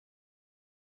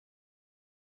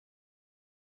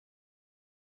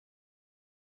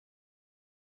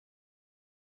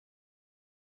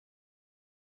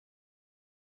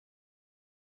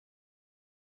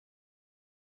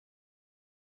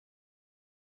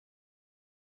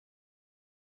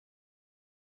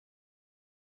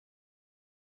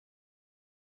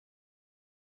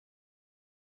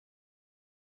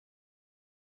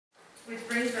Which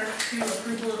brings us to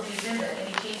approval of the agenda.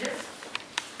 Any changes?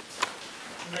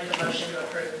 Make a motion to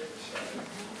approve.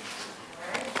 All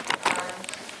right.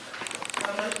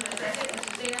 A motion and a second.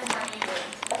 Mr. Singer, how do you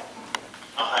vote?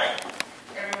 Aye.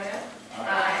 Everyone else?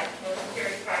 Aye. Motion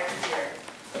carries 5-0.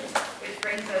 Which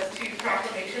brings us to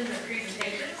proclamations and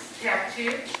presentations. Tab 2,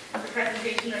 the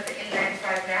presentation of the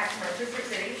N95 mask from our sister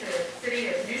city, the city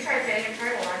of New Taipei in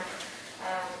Taiwan.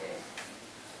 I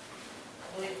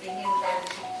believe being used by the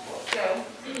chief. So,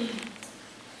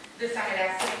 this time I'd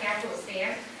ask City Council to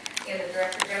stand, and the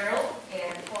Director General,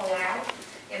 and Paul Lau,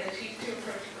 and the Chief to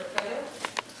approach for photo.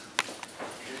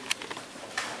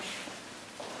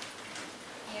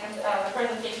 And the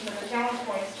presentation of the challenge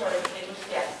points to our distinguished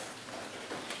guests.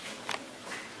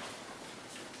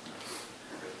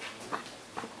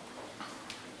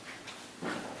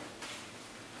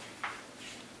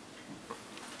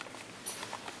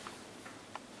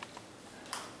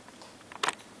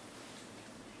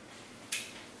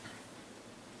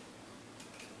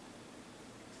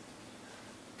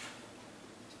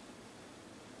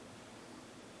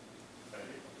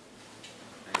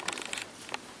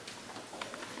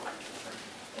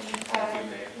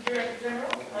 Director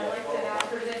General, I'd like to now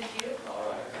present you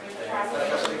with the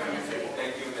proclamation from the city.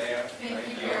 Thank you, Mayor. Thank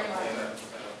you very much.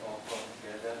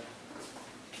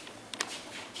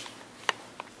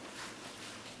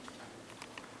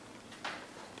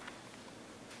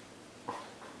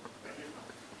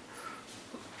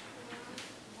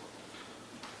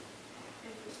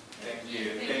 Thank you.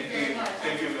 Thank you very much.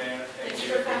 Thank you, Mayor. Thank you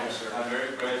for coming. I'm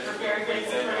very grateful. We're very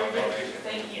grateful for your visit.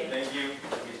 Thank you. Thank you.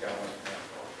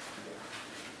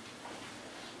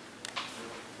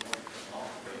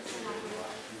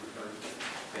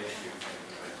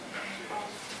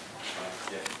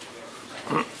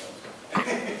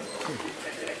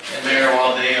 And Mayor,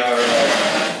 while they are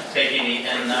taking the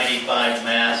N95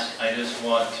 mask, I just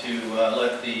want to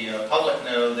let the public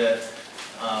know that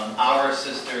our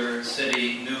sister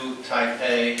city, New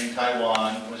Taipei in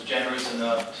Taiwan, was generous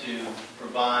enough to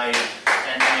provide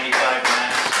N95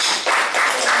 masks.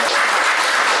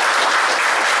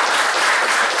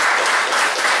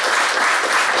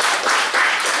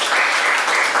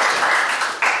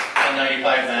 N95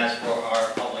 masks for our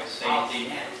public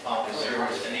safety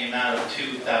officers in the amount of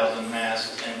 2,000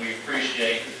 masks, and we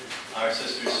appreciate our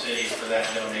sister city for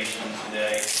that donation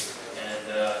today. And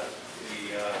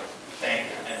we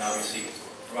thank and obviously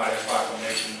provide a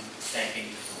proclamation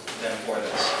thanking them for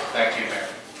this. Back to you, Mayor.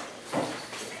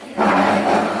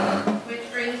 Which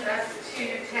brings us to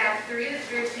tab 3, the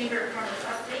Spirit Chamber Performance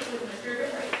Update with Mr.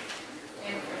 Ridley.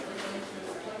 And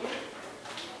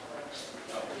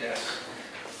Yes.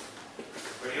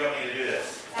 Where do you want me to do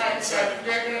this?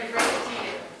 Director, going to bring it to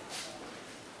you.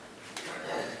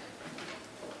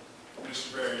 Mr.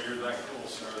 Barry, you're that cool,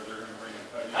 sir. They're going to bring it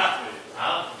to you.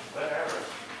 Whatever.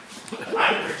 I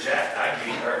project. I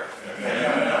beat her.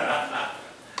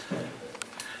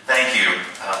 Thank you.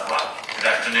 Well, good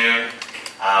afternoon.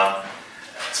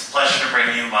 It's a pleasure to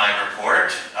bring you my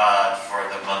report for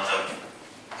the month of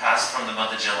from the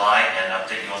month of July and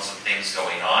update you on some things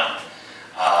going on.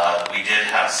 We did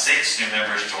have 6 new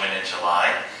members join in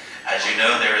July. As you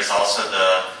know, there is also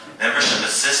the Membership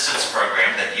Assistance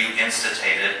Program that you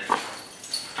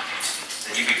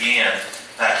began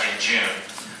back in June.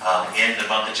 In the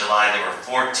month of July, there were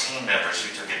 14 members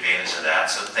who took advantage of that,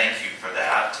 so thank you for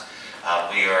that.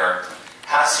 We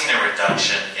have seen a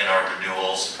reduction in our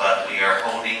renewals, but we are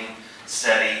holding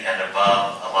steady and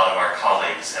above a lot of our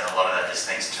colleagues, and a lot of that is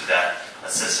thanks to that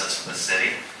assistance from the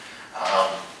city.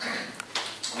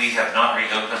 We have not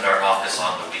reopened our office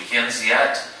on the weekends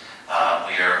yet.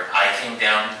 I came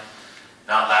down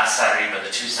not last Saturday, but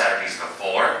the 2 Saturdays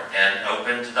before, and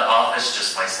opened the office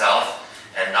just myself,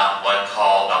 and not one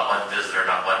call, not one visitor,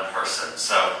 not one person.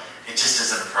 So it just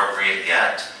isn't appropriate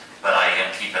yet, but I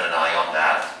am keeping an eye on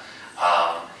that.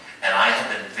 And I have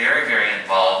been very, very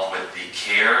involved with the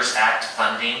CARES Act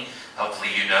funding. Hopefully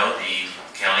you know the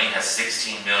county has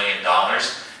 $16 million.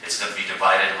 It's going to be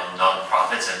divided among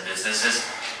nonprofits and businesses.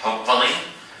 Hopefully,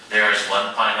 there is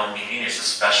one final meeting. There's a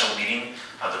special meeting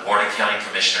of the Board of County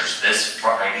Commissioners this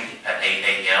Friday at 8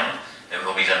 a.m. It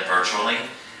will be done virtually.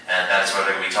 And that's where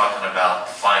they're going to be talking about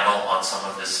final on some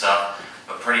of this stuff.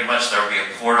 But pretty much there will be a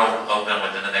portal open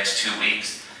within the next 2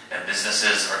 weeks, and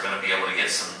businesses are going to be able to get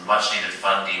some much needed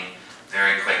funding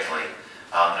very quickly.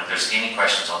 If there's any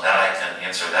questions on that, I can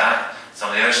answer that. Some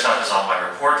of the other stuff is on my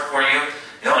report for you.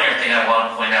 The only other thing I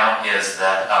want to point out is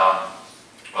that,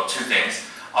 well, 2 things.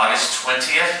 August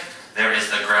 20th, there is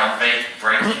the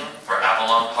groundbreaking for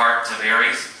Avalon Park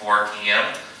Tavares, 4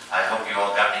 p.m. I hope you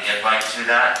all got the invite to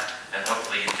that, and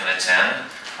hopefully you can attend.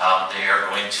 They are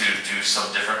going to do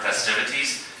some different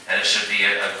festivities, and it should be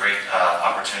a great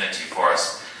opportunity for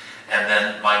us. And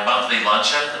then my monthly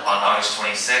luncheon on August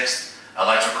 26th,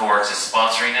 Electrical Works is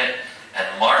sponsoring it, and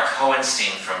Mark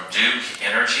Hohenstein from Duke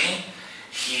Energy,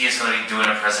 he is going to be doing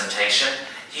a presentation.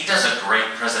 He does a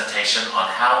great presentation on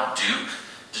how Duke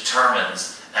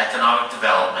determines economic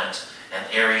development and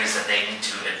areas that they need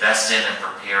to invest in and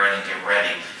prepare and get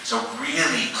ready. So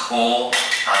really cool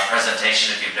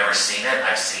presentation. If you've never seen it,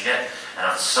 I've seen it, and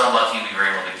I'm so lucky we were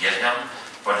able to get him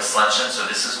for this luncheon. So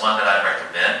this is one that I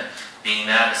recommend being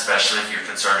at, especially if you're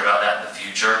concerned about that in the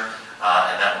future,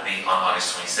 and that will be on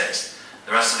August 26th.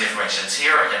 The rest of the information is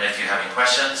here, and if you have any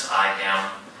questions, I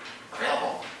am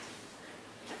available.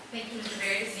 Thank you, Mr.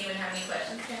 Berry. Does anyone have any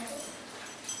questions, council?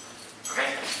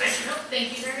 Okay, thank you. No,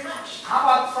 thank you very much. How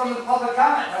about from the public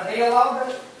comment? Are they allowed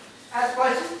to ask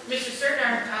questions? Mr.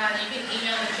 Sertner, you can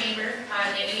email the chamber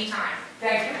at any time.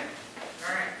 Thank you.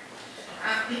 All right.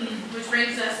 Which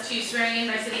brings us to swearing in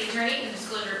by city attorney and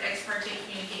disclosure of ex parte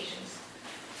communications.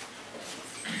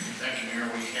 Thank you, Mayor.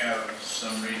 We have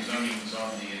some rezonings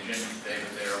on the agenda today,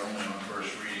 but they are only on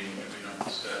first reading that we don't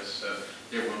discuss.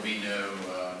 There will be no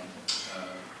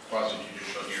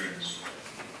quasi-judicial hearings.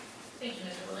 Thank you,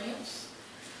 Mr. Williams.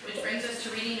 Which brings us to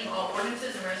reading of all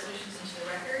ordinances and resolutions into the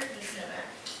record. Ms. Novak.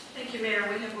 Thank you, Mayor.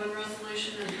 We have one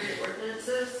resolution and 3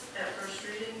 ordinances at first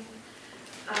reading.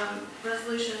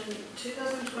 Resolution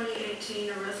 2020-18,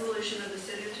 a resolution of the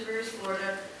City of Tavares,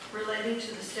 Florida, relating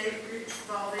to the State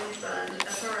Revolving Fund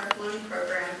SRF Loan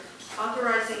Program,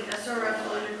 authorizing SRF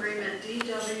Loan Agreement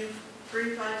DW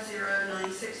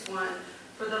 350961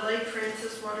 for the Lake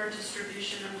Francis Water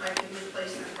Distribution and Piping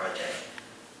Replacement Project.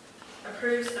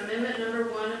 Approves Amendment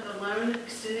Number 1 of the loan,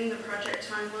 extending the project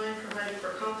timeline, providing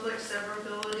for conflict,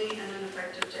 severability, and an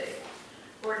effective date.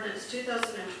 Ordinance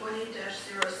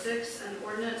 2020-06, an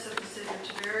ordinance of the City of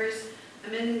Tavares,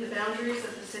 amending the boundaries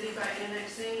of the city by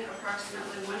annexing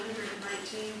approximately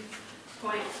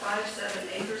 119.57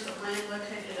 acres of land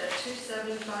located at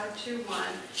 27521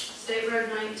 State Road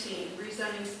 19,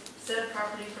 rezoning said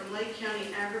property from Lake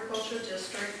County Agricultural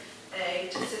District A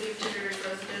to City of Tavares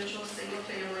Residential Single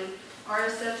Family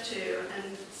RSF2 and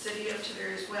City of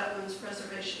Tavares Wetlands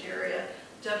Preservation Area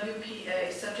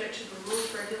WPA, subject to the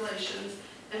rules, regulations,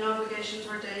 and obligations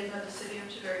ordained by the City of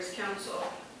Tavares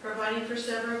Council, providing for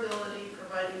severability,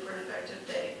 providing for an effective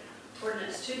date.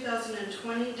 Ordinance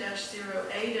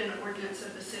 2020-08, an ordinance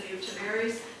of the City of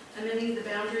Tavares, amending the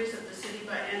boundaries of the city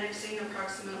by annexing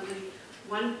approximately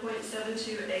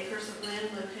 1.72 acres of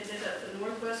land located at the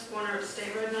northwest corner of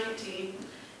State Road 19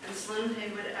 and Slim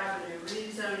Haywood Avenue,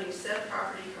 rezoning said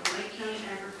property from Lake County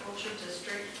Agricultural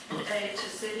District A to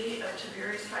City of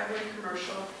Tavares Highway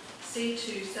Commercial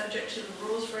C2, subject to the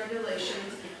rules,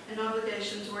 regulations, and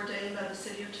obligations ordained by the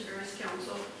City of Tavares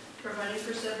Council, providing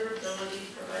for severability,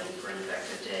 providing for an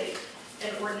effective date.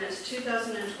 And ordinance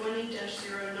 2020-09,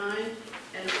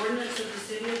 an ordinance of the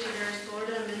City of Tavares,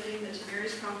 Florida, amending the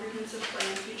Tavares Comprehensive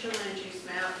Plan Future Land Use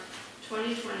Map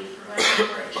 2020, providing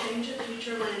for a change of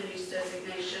future land use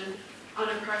designation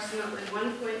on approximately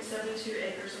 1.72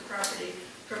 acres of property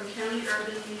from county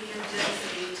urban medium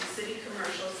density to city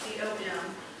commercial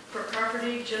COM for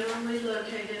property generally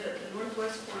located at the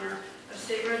northwest corner of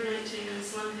State Road 19 and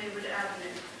Slim Haywood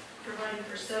Avenue, providing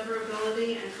for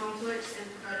severability and conflicts and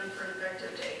providing for an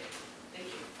effective date. Thank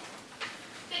you.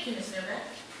 Thank you, Ms. Novak.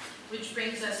 Which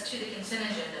brings us to the consent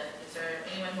agenda. Is there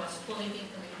anyone who wants to pull anything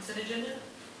from the consent agenda?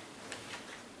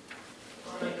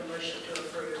 I'll make a motion to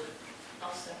approve.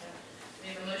 I'll second.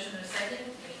 We have a motion and a second.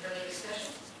 Any further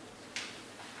discussion?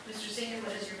 Mr. Singer,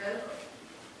 what is your vote?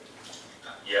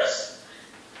 Yes.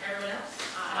 Everyone else?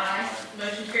 Aye.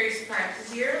 Motion carries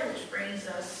 5-0, which brings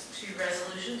us to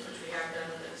resolutions, which we have done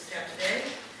with the staff today.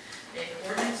 And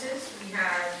ordinances, we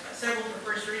have several for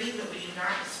first reading, but we do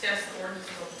not discuss the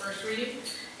ordinances on first reading.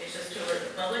 It's just to alert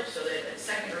the public, so that at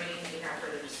second reading, we have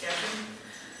further discussion.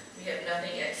 We have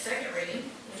nothing at second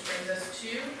reading, which brings us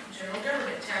to general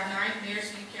government. Tab 9, Mayor's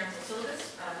Youth Council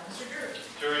syllabus. Mr. Drew.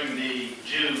 During the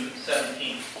June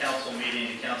 17th council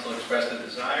meeting, the council expressed a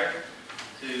desire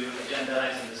to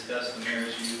agendize and discuss the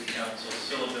Mayor's Youth Council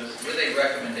syllabus with a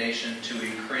recommendation to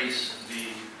increase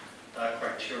the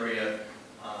criteria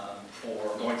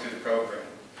for going through the program.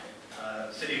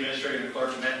 City Administrator and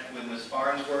Clerk met with Ms.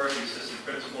 Farnsworth, the Assistant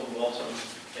Principal, who also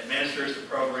administers the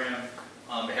program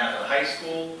on behalf of the high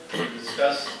school, to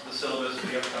discuss the syllabus for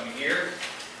the upcoming year.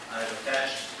 I've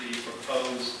attached the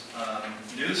proposed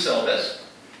new syllabus,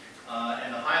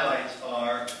 and the highlights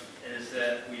is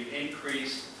that we've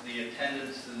increased the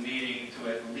attendance to the meeting to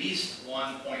at least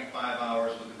 1.5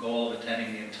 hours with the goal of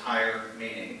attending the entire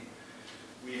meeting.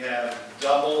 We have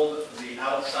doubled the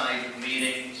outside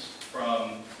meetings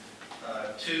from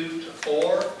 2 to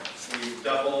 4. We've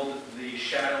doubled the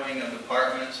shadowing of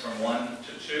departments from 1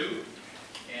 to 2.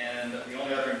 And the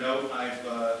only other note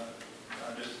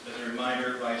just as a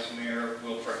reminder, Vice Mayor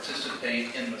will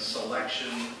participate in the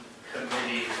selection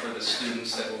committee for the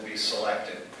students that will be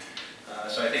selected.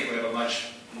 So I think we have a much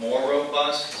more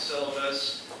robust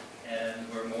syllabus, and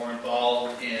we're more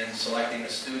involved in selecting the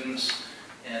students.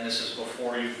 And this is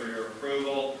before you for your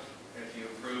approval. If you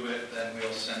approve it, then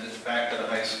we'll send it back to the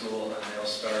high school, and they'll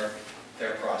start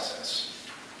their process.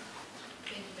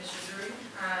 Thank you, Mr. Drury.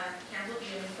 Council, do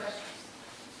you have any questions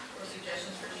or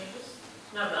suggestions for changes?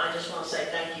 No, but I just want to say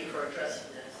thank you for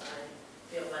addressing this. I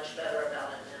feel much better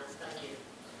about it now. Thank you.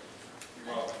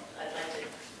 You're welcome. I'd like to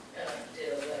do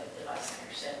what the Vice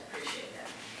Mayor said. Appreciate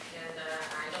that. And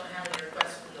I don't have any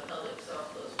requests from the public, so I'll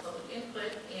close public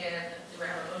input. And do I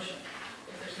have a motion?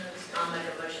 If there's no I'll discussion. make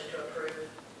a motion to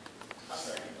approve. I'll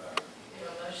second that. We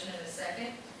have a motion and a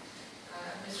second.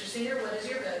 Mr. Singer, what is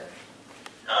your vote?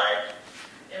 Aye.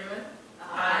 Everyone?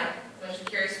 Aye. Motion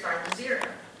carries 5-0.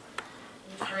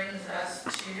 Which brings us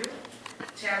to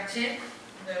tab 10,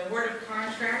 the award of the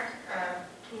contract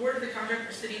for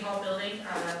City Hall Building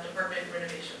Department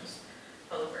renovations.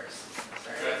 Public Works.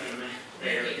 Good Sorry. afternoon,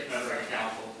 Mayor, members of the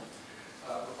council.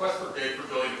 Request for bid for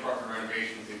building department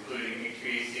renovations, including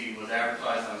HVAC, was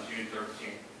advertised on June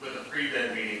 13th, with a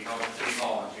pre-bid meeting held at City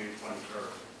Hall on June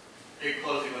 23rd. Bid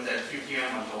closing was at 2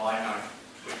 p.m. on July 9th,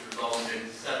 which resulted in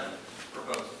 7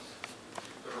 proposals.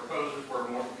 The proposals were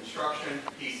Morton Construction,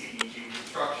 PCEG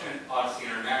Construction, Odyssey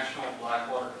International,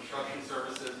 Blackwater Construction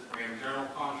Services, Ram General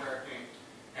Contracting,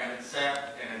 Emmett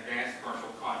Sapp, and Advanced Commercial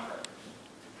Contractors.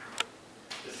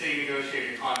 The city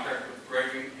negotiated a contract with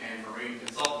Dredging and Marine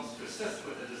Consultants to assist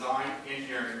with the design,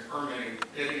 engineering, permitting,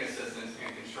 bidding assistance,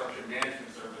 and construction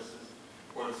management services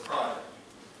for this project.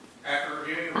 After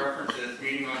reviewing the references,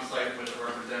 meeting on site with the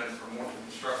representatives from Morton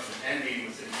Construction, and meeting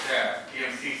with city staff,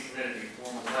 EMC submitted a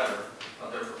formal letter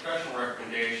of their professional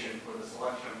recommendation for the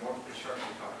selection of Morton Construction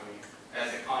Company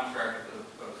as a contractor for the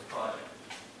proposed project.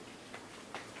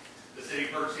 The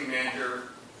city purchasing manager,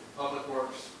 public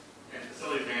works, and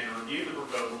facilities manager reviewed the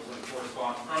proposals and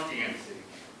correspondence from EMC.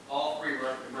 All 3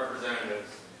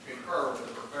 representatives concur with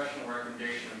the professional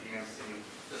recommendation of EMC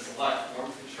to select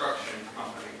Morton Construction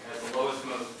Company as the lowest,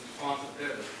 most responsive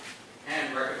bidder,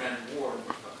 and recommend award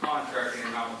a contract in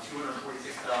the amount of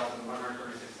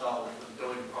 $246,136 for the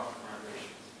building department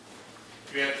renovations.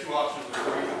 We have 2 options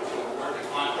before you to award the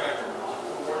contract or not to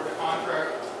award the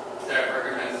contract. Staff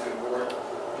recommends to award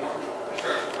Morton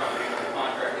Construction Company the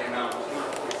contract in the amount of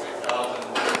 $246,136.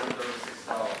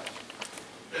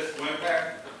 This will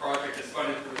impact the project is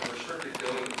funded through the restricted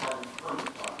building department permit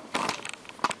fund.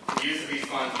 The use of these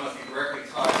funds must be directly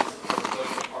tied to the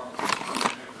building department's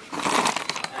permit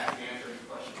infrastructure. I'm happy to answer any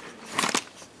questions.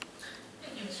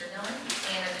 Thank you, Mr. Dillon.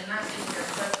 And I did not see your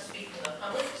request to speak from the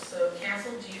public, so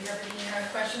council, do you have any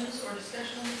questions or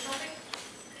discussion on this topic?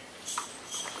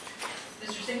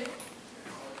 Mr. Singer?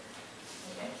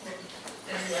 Okay.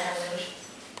 Then do I have a motion?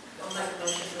 I'll make a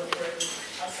motion to approve.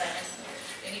 I'll second.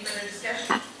 Any further discussion?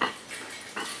 All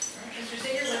right, Mr.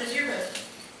 Singer, what is your vote?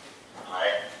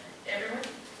 Aye. Everyone?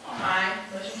 Aye.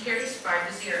 Motion carries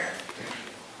 5-0.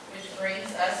 Which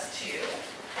brings us to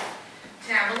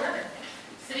tab 11.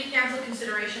 City Council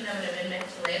consideration of an amendment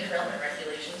to land development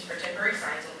regulations for temporary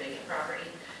signs on vacant property,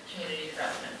 community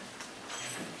development.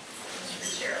 Mr.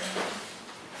 Fitzgerald.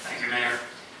 Thank you, Mayor.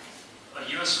 A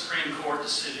U.S. Supreme Court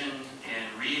decision in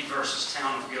Reed versus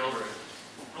Town of Gilbert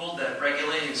ruled that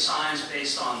regulating signs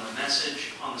based on the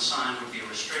message on the sign would be a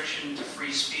restriction to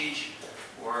free speech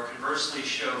or conversely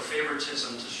show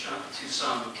favoritism to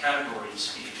some category of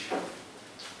speech.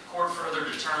 The court further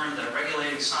determined that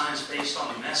regulating signs based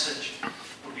on the message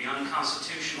would be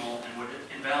unconstitutional and would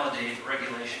invalidate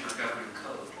regulation or governing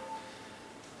code.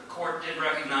 The court did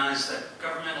recognize that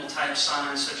governmental type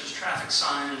signs such as traffic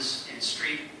signs and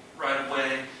street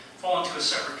right-of-way fall into a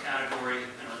separate category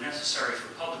and are necessary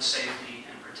for public safety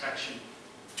and protection.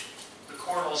 The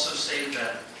court also stated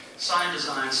that sign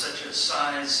designs such as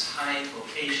size, height,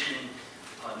 location,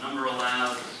 number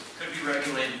allowed could be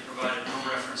regulated provided no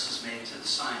reference is made to the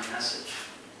sign message.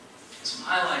 Some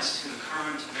highlights to the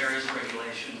current various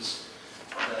regulations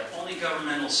are that only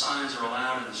governmental signs are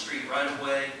allowed in the street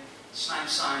right-of-way, snipe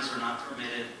signs are not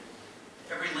permitted.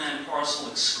 Every land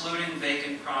parcel excluding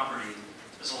vacant property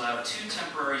is allowed 2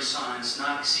 temporary signs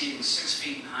not exceeding 6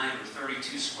 feet in height or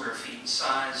 32 square feet in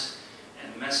size,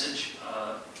 and the message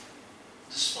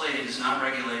displayed is not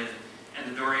regulated, and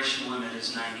the duration limit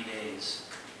is 90 days.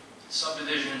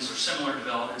 Subdivisions or similar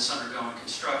developments undergoing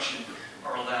construction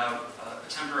are allowed a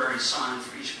temporary sign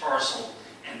for each parcel,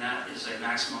 and that is a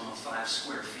maximum of 5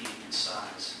 square feet in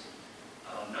size.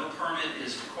 No permit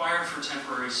is required for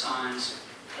temporary signs.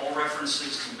 All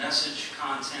references to message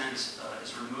content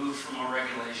is removed from our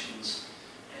regulations,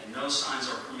 and no signs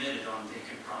are permitted on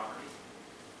vacant property.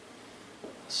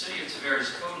 The City of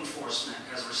Tavares Code Enforcement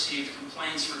has received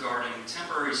complaints regarding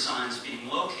temporary signs being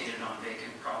located on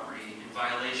vacant property in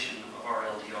violation of our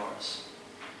LDRs.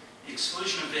 The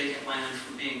exclusion of vacant land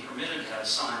from being permitted to have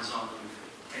signs on them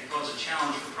may pose a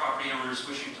challenge for property owners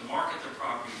wishing to market their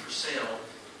property for sale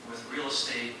with real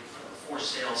estate for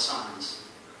sale signs.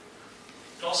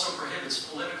 It also prohibits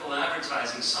political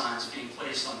advertising signs being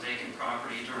placed on vacant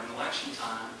property during election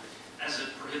time, as it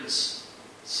prohibits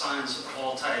signs of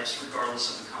all types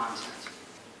regardless of the content.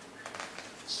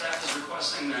 Staff is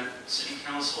requesting that City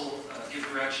Council give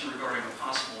direction regarding a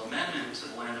possible amendment to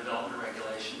the land development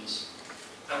regulations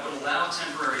that would allow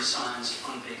temporary signs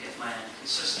on vacant land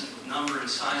consistent with number and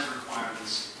size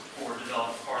requirements for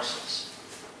developed parcels.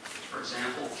 For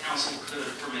example, Council could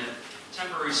permit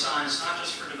temporary signs not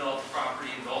just for developed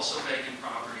property but also vacant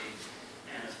property,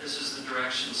 and if this is the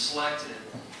direction selected,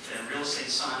 then real estate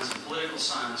signs and political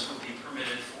signs would be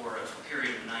permitted for a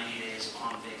period of 90 days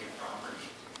on vacant property.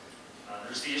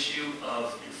 There's the issue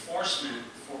of enforcement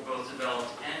for both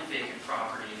developed and vacant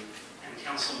property, and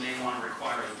Council may want to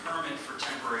require a permit for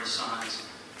temporary signs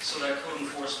so that code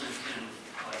enforcement can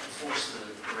enforce the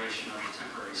duration of the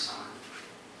temporary sign.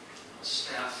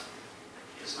 Staff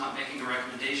is not making a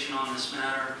recommendation on this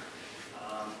matter.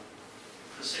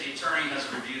 The City Attorney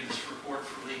has reviewed this report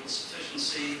for legal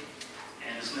sufficiency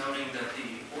and is noting that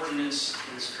the ordinance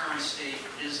in its current state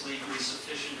is legally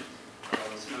sufficient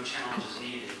with no challenges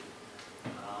needed.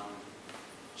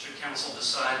 Should Council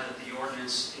decide that the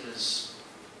ordinance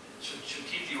should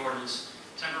keep the ordinance,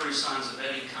 temporary signs of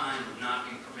any kind would not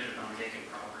be permitted on vacant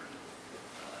property.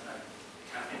 I'm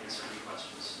happy to answer any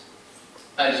questions.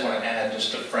 I just want to add,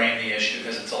 just to frame the issue,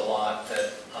 because it's a lot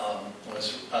that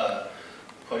was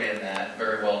put in that.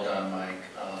 Very well done, Mike.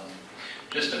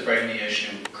 Just to frame the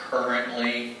issue,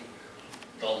 currently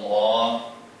the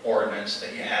law ordinance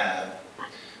that you have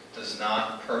does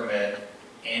not permit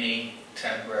any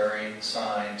temporary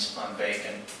signs on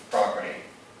vacant property.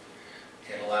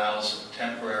 It allows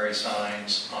temporary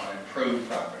signs on improved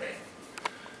property.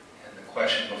 And the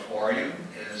question before you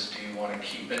is, do you want to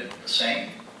keep it the same?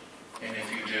 And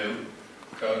if you do,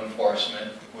 code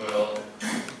enforcement will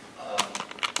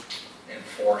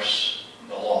enforce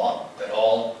the law that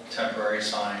all temporary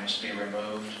signs be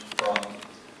removed from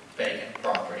vacant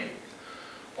property.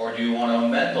 Or do you want to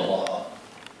amend the law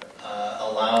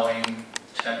allowing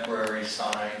temporary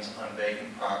signs on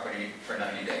vacant property for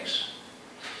 90 days?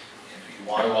 If you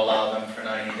want to allow them for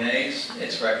 90 days,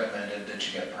 it's recommended that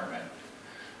you get a permit.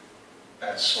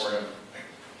 That's sort of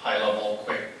a high-level,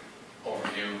 quick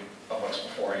overview of what's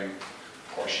before you.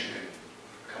 Of course, you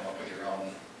could come up with your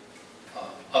own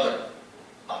other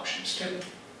options too.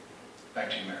 Back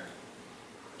to you, Mayor.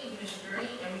 Thank you, Mr. Drury.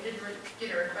 And we did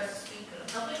get a request to speak from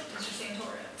the public. Mr.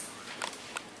 Santora.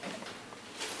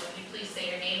 Would you please say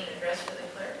your name and address for the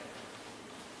clerk?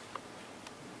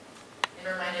 And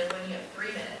remind everyone you have 3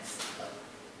 minutes.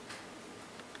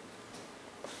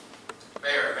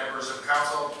 Mayor, members of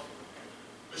council,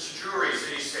 Mr. Drury,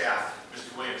 city staff,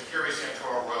 Mr. Williams, Gary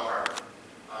Santora, Royal Harbor.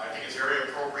 I think it's very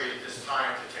appropriate at this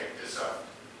time to take this up.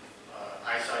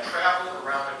 As I travel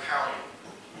around the county,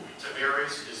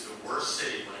 Tavares is the worst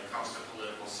city when it comes to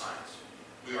political signs.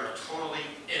 We are totally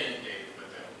inundated with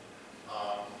them.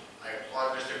 I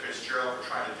applaud Mr. Fitzgerald for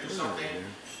trying to do something,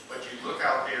 but you look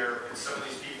out there and some of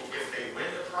these people, if they win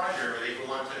the primary, they go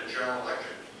on to the general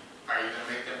election. Are you going to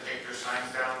make them take their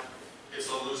signs down? It's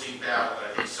a losing battle,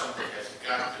 but I think something has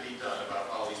got to be done about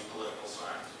all these political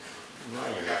signs.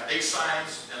 You got big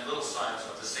signs and little signs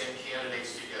of the same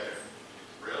candidates together.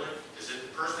 Really? Is it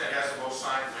the person that has the most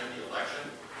signs win the election?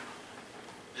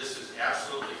 This is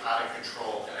absolutely out of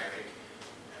control, and I think,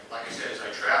 like I said, as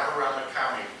I travel around the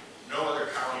county, no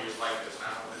other county is like this. I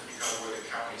don't know if it's because we're the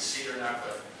county seat or not,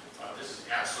 but this is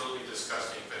absolutely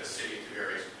disgusting for the city of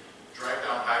Tavares. Drive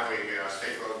down Highway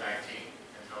State Road 19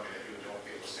 and tell me that you don't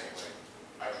feel the same way.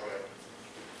 I Troy.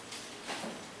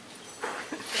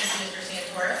 Thank you, Mr.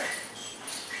 Santora.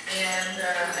 And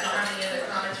I don't have any other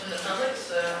comments from the public,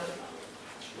 so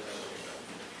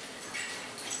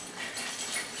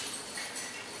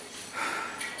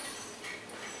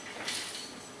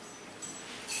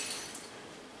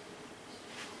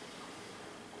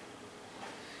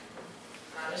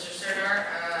Mr. Serdar,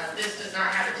 this does not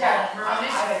have a Well, town I permit.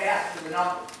 had asked for the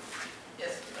number.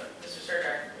 Yes, Mr.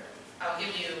 Serdar, I'll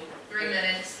give you 3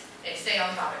 minutes and stay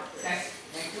on topic, please. Thanks.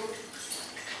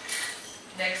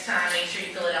 Next time, make sure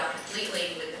you fill it out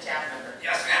completely with the tab number.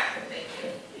 Yes, ma'am. Thank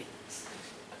you.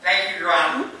 Thank you, Your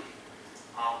Honor.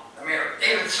 The Mayor,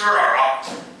 David Serdar.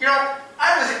 You know,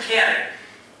 I was a candidate.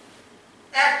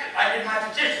 Active. I did my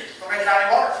petitions for Lake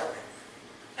County Water Authority.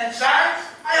 And signs,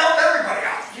 I help everybody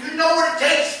out. You know what it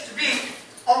takes to be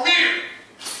a leader.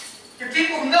 Your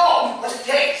people know what it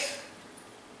takes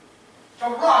to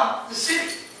run the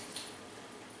city.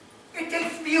 It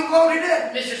takes to be voted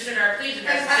in. Mr. Serdar, please And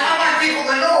address the I want city. people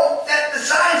to know that the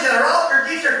signs that are out there,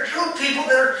 these are true people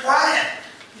that are trying.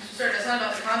 Mr. Serdar, it's not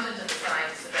about the content of the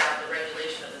signs, it's about the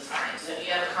regulation of the signs. So do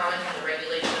you have a comment on the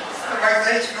regulation of the The signs?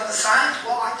 regulation of the signs,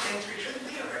 well, I think there shouldn't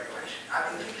be a regulation. I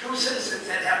mean, the true citizens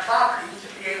that have property to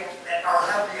be able, that are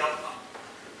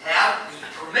have the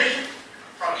permission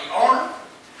from the owner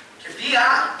to be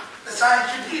on, the signs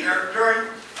should be there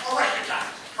during election time,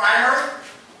 primary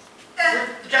and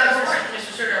general election.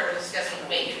 Mr. Serdar, we're discussing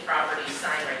vacant property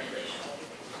sign regulation.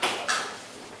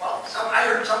 Well, I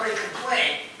heard somebody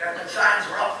complain that the signs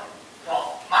were up.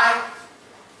 Well, I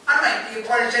might be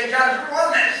appointed St. John's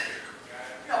Royal Minister.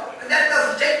 You know, and that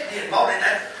doesn't take me voted.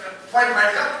 That's appointed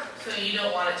by the government. So you don't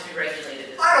want it to be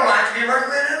regulated? I don't want it to be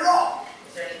regulated at all.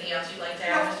 Is there anything else you'd like to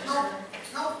add, Mr. Serdar?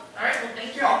 No. All right, well,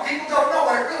 thank You you. know, people don't know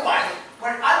what I realize.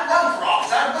 When I run for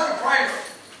office, I run a primary.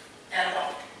 And,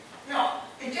 you know,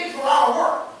 it takes a lot of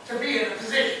work to be in a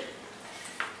position.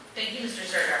 Thank you, Mr.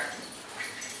 Serdar.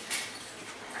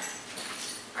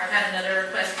 I've had another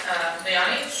request from the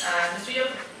audience. Mr.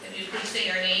 Yoder, if you please state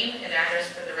your name and address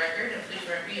for the record, and please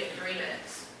remember you have 3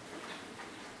 minutes.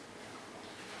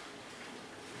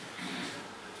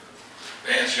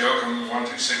 Vance Yoakum,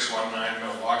 12619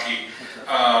 Milwaukee.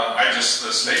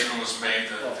 The statement was made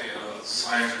that the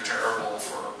signs are terrible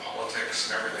for politics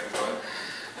and everything, but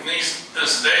in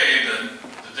this day, the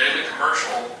Daily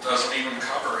Commercial doesn't even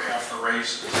cover half the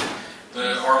races.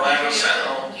 The Orlando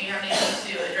Sentinel. Do you have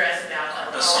anything to address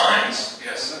about The signs,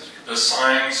 yes. The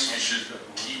signs, you should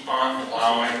keep on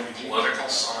allowing political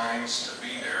signs to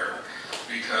be there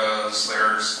because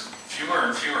there's fewer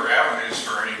and fewer avenues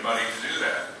for anybody to do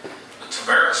that. The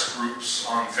Tavares groups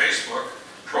on Facebook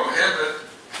prohibit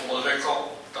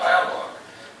political dialogue,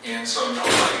 and so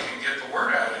nobody can get the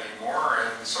word out anymore,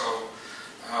 and so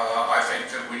I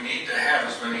think that we need to have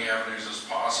as many avenues as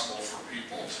possible for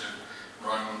people to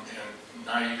run in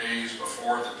 90 days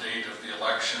before the date of the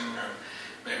election, and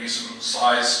maybe some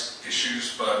size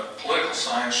issues, but political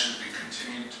signs should be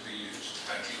continued to be used.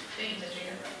 Thank you. Thank you, Mr.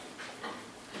 Yoder.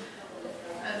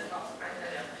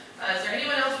 Is there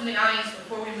anyone else from the audience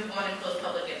before we move on and close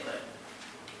public input?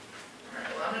 All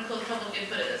right, well, I'm going to close public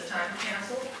input at this time.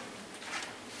 Council?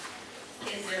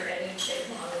 Is there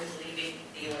anything wrong with leaving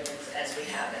the ordinance as we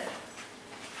have it?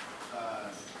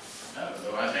 No,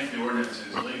 though I think the ordinance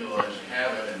is legal as you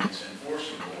have it and it's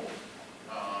enforceable.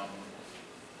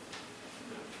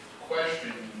 The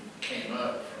question came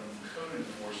up from code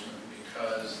enforcement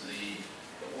because the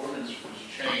ordinance was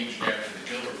changed after the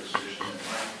Gilbert decision that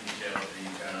Mike detailed to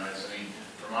you guys. I mean,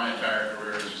 for my entire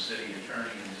career as a city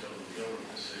attorney until the Gilbert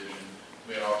decision,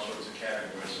 we had all sorts of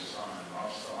categories of sign,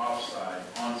 offside,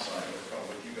 onside,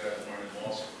 what you guys learned in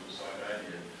law school, just like I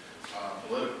did,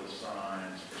 political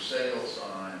signs, for sale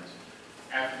signs.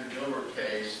 After the Gilbert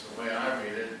case, the way I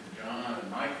read it, and John and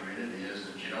Mike read it, is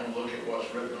that you don't look at what's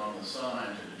written on the sign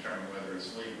to determine whether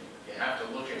it's legal. You have to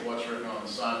look at what's written on the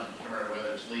sign to determine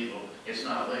whether it's legal. It's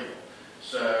not legal.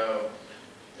 So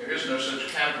there is no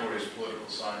such category as political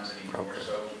signs anymore.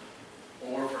 So,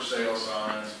 or for sale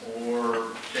signs,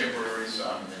 or temporary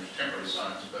signs. There's temporary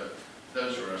signs, but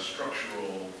those are a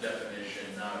structural definition,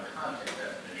 not a content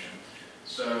definition.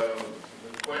 So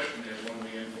the question is, when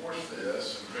we enforce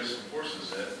this, and Chris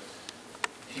enforces it,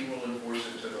 he will enforce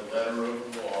it to the letter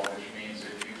of the law, which means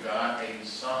if you've got a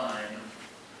sign,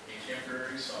 a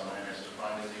temporary sign as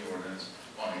defined in the ordinance,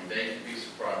 on a vacant piece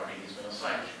of property, he's going to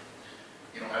cite you.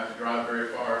 You don't have to drive very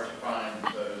far to find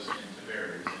those in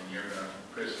Tavares, and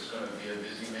Chris is going to be a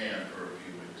busy man for a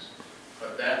few weeks.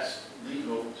 But that's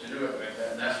legal to do it like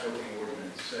that, and that's what the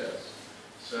ordinance says.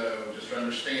 So just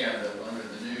understand that under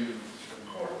the new Supreme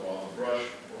Court law, the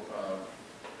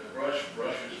brush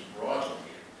brushes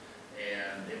broadly,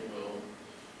 and it will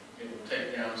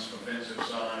take down some offensive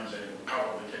signs, and it will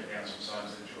probably take down some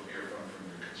signs that you'll hear from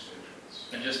your constituents.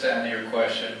 And just to answer your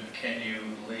question, can you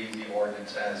leave the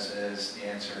ordinance as is? The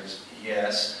answer is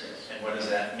yes. And what does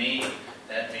that mean?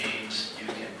 That means you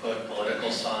can put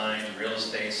political signs, real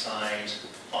estate signs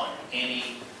on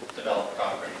any developed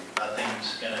property.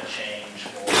 Nothing's going to change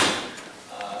for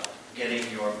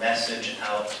getting your message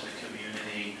out to the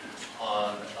community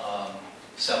on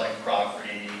selling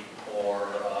property or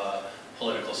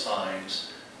political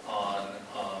signs on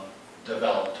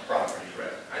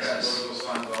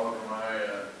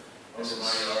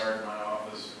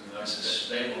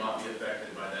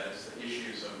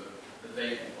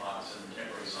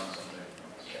temporary signs on vacant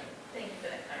lots. Thank you for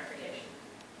that clarification.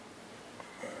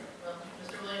 Well,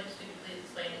 Mr. Williams, could you please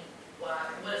explain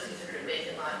what is considered a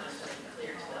vacant lot, just to make it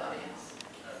clear to the audience?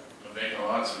 A vacant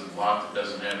lot's a lot that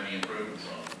doesn't have any improvements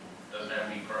on it, doesn't have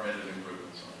any permitted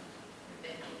improvements on it.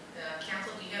 Thank you.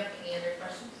 Council, do you have any other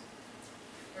questions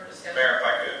or discussion? Mayor, if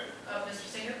I could. Mr.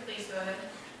 Singer, please go ahead.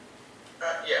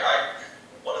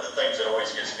 One of the things that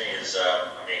always gets me is,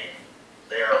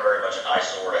 they are very much an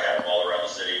eyesore to have them all around the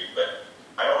city, but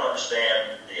I don't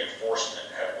understand the enforcement.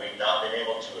 Have we not been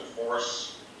able to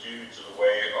enforce due to the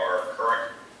way our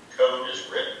current code is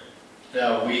written?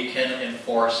 No, we can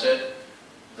enforce it.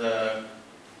 The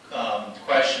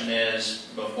question is,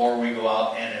 before we go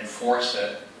out and enforce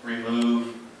it,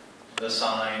 remove the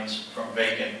signs from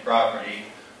vacant property,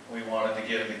 we wanted to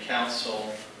give the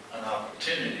council an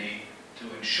opportunity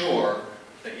to ensure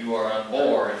that you are on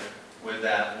board with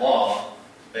that law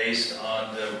based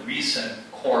on the recent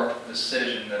court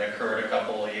decision that occurred a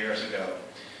couple of years ago.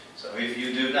 So if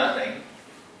you do nothing,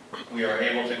 we are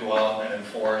able to go out and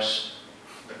enforce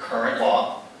the current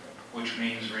law, which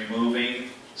means removing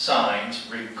signs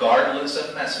regardless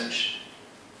of message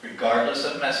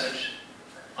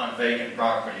on vacant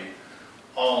property.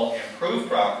 All improved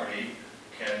property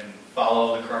can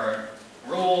follow the current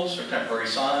rules for temporary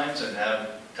signs and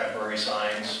have temporary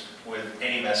signs with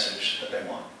any message that they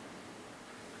want.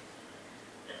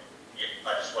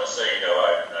 I just want to say,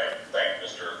 I thank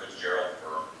Mr. Fitzgerald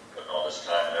for putting all this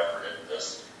time and effort into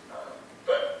this.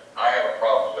 But I have a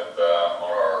problem with on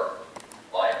our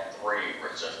line 3 where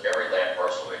it says every land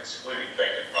parcel excluding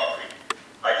vacant property.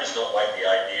 I just don't like the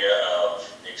idea of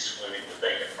excluding the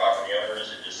vacant property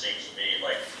owners. It just seems to me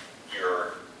like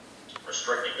you're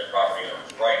restricting the property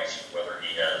owner's rights, whether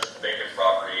he has vacant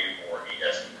property or he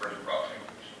has improved property.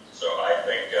 So I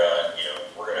think,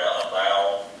 we're going to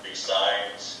allow these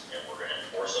signs and we're going to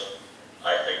enforce them.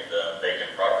 I think the vacant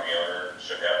property owner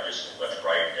should have just as much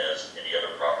right as any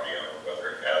other property owner,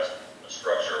 whether it has a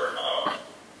structure or not.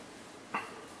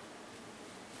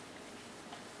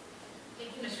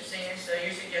 Thank you, Mr. Singer. So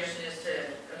your suggestion is to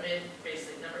amend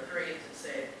basically number 3 to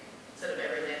say, instead of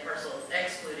every land parcel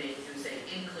excluding, to say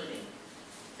including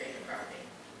vacant property.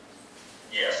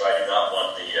 Yes, I do not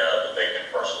want the vacant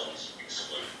parcels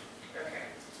excluded. Okay.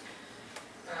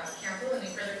 Council, any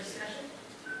further discussion?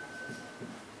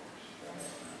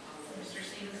 Mr.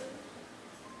 Stevenson?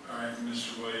 All right,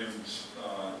 Mr. Williams,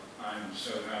 I'm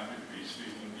so happy to be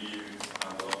speaking to you. I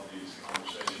love these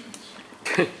conversations.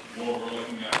 What we're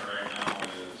looking at right now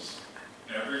is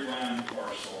every land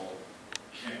parcel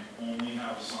can only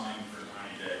have a sign for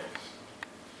 90 days.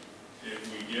 If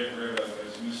we get rid of,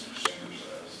 as Mr. Singer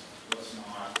says, let's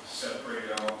not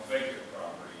separate out vacant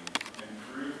property,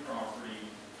 improved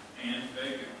property, and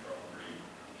vacant property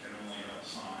can only have a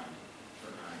sign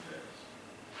for 90 days.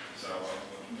 Is that what I'm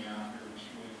looking at here, Mr.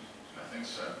 Williams? I think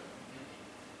so.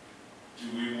 Do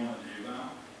we want to do that?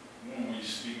 When we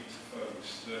speak to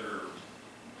folks that are,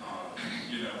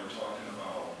 we're talking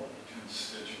about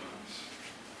constituents.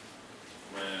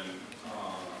 When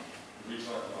we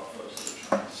talk about folks that are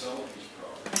trying to sell these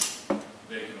properties,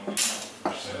 they can only have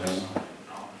a for sale sign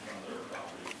out in front of their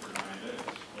property for 90 days,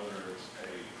 whether it's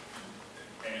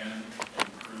an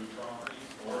improved property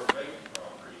or a vacant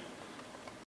property.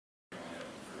 They only have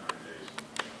it for 90 days.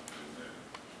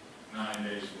 9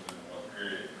 days within what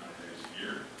period? 9 days a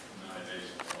year, 9 days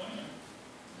of the land,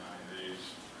 9 days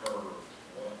per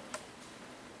what?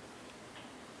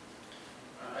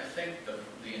 I think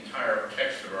the entire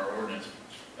text of our ordinance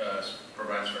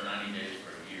provides for 90 days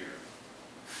per year.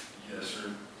 Yes,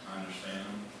 sir, I understand.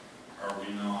 Are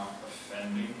we not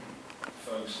offending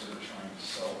folks that are trying to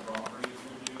sell property if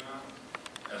we do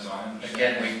that? As I understand.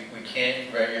 Again, we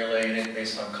can't regulate it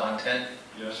based on content,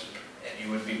 Yes, sir. and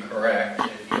you would be correct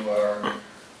if you are,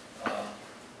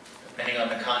 depending on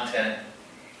the content,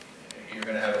 you're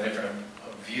going to have a different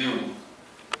view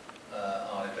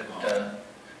on it, but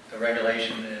the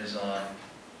regulation is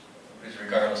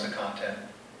regardless of content.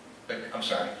 But, I'm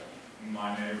sorry.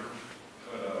 My neighbor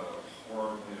put a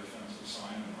horribly offensive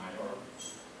sign in my yard.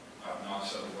 I've not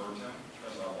said a word to him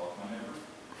because I love my neighbor.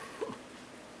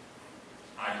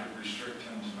 I could restrict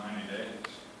him to 90 days,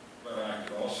 but I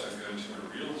could also go to a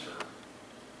realtor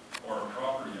or a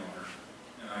property owner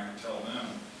and I could tell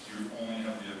them you only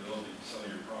have the ability to sell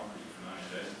your property for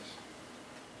 90 days.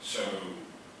 So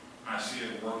I see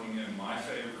it working in my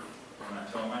favor. When I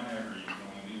tell my neighbor you can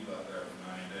only leave that there for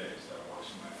 90 days, that works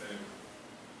in my favor.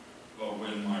 But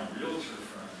when my realtor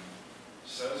friend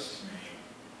says to me,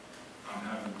 I'm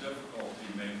having difficulty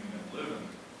making a living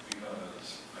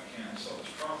because I can't sell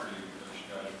this property because you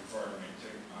guys require me to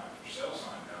take my for sale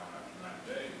sign down after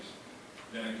 90 days,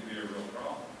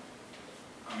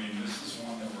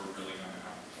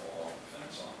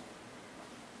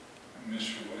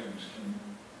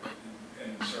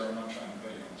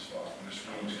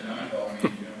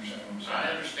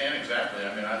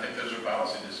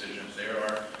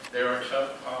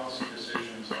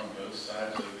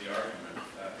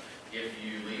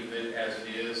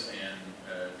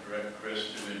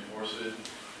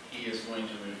 he is going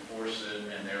to enforce it,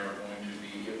 and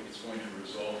it's going to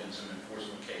result in some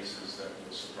enforcement cases that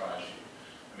will surprise you.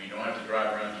 I mean, you don't have to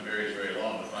drive around Tavares very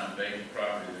long to find vacant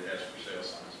property that has for sale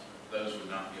signs on it. Those would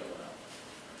not be allowed.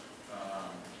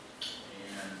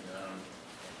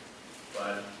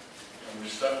 But we're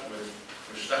stuck with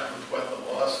what the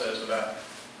law says about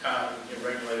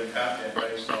regulating content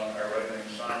based on, or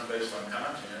regulating signs based on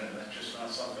content, and that's just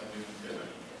not something we can do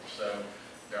anymore. So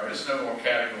there is no more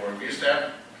category. We used to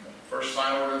have first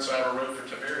sign ordinance I ever wrote for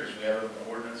Tavares. We have an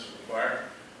ordinance required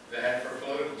that had for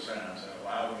political signs that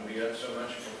allow them to be up so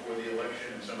much before the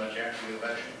election and so much after the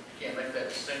election. You can't make that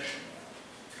distinction.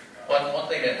 One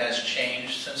thing that has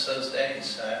changed since those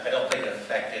days, I don't think it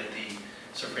affected the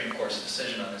Supreme Court's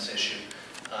decision on this issue,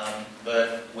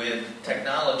 but with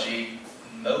technology,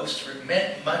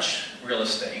 much real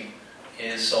estate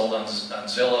is sold on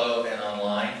Zillow and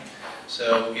online.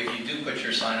 So if you do put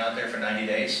your sign out there for 90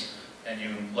 days and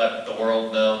you let the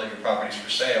world know that your property is for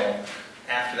sale,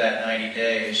 after that 90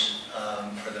 days,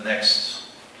 for the next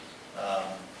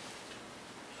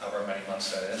however many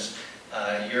months that is,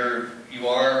 you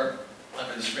are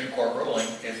under the Supreme Court ruling,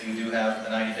 if you do have a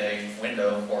 90-day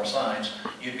window for signs,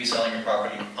 you'd be selling your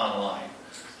property online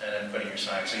and then putting your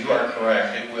sign. So you are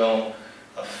correct. It will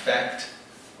affect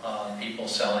people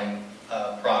selling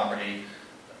property.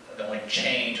 The only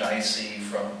change I see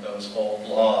from those old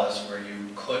laws where you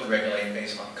could regulate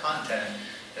based on content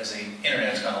is the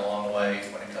internet's gone a long way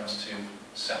when it comes to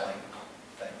selling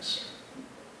things.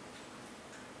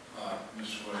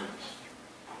 Mr. Williams,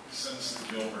 since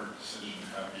the Gilbert decision,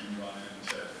 have you run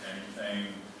into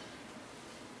anything,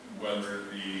 whether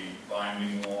it be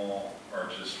binding law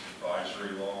or just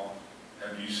advisory law?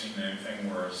 Have you seen anything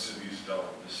where a city's dealt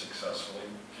with this successfully?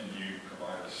 Can you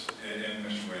provide us? And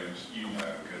Mr. Williams, you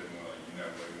know good and well, you know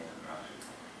way more than I do.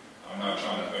 I'm not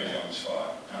trying to put you on the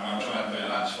spot. I'm not trying to put you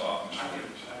on the spot, Mr.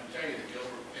 Williams. I can tell you the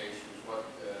Gilbert case was what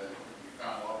the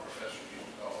common law professors used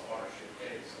to call a watershed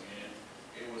case. I mean,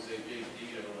 it was a big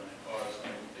deal and it caused a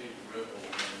big ripple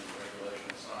in the regulation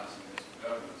of signs and municipal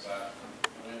governments. I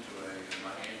went to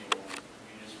my annual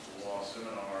municipal law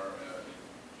seminar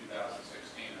in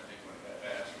 2016, I think, when it got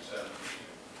passed, or 17.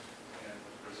 And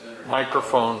the presenter...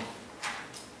 Microphone.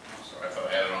 I'm sorry, I thought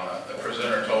I had it on. The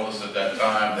presenter told us at that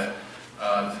time that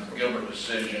the Gilbert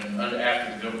decision,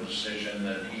 after the Gilbert decision,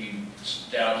 that he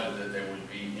doubted that there would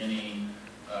be any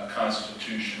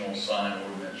constitutional sign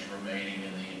ordinance remaining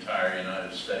in the entire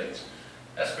United States.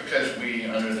 That's because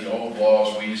under the old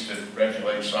laws, we used to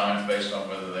regulate signs based on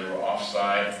whether they were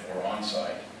off-site or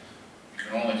on-site. You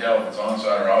can only tell if it's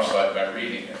on-site or off-site by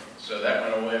reading it. So that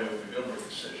went away with the Gilbert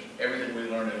decision. Everything we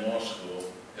learned in law school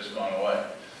has gone away.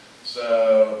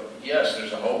 So, yes,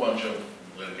 there's a whole bunch of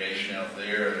litigation out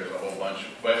there. There's a whole bunch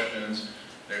of questions.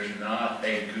 There's not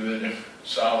a good,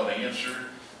 solid answer.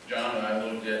 John and I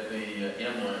looked at the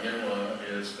IMLA. IMLA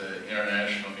is the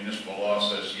International Municipal Law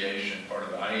Association, part of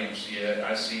the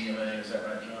ICMA, is that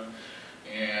right, John?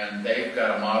 And they've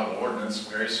got a model ordinance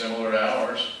very similar to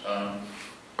ours.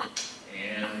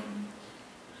 And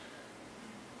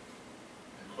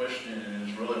the question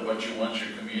is really what you want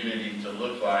your community to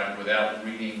look like without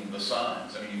reading the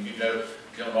signs. I mean, you go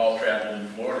all traveled in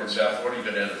Florida, in South Florida, you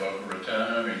go down to Boca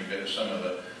Raton, or you go to some of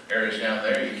the areas down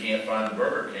there, you can't find the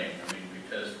Burger King. I mean,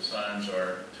 because the signs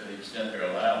are, to the extent they're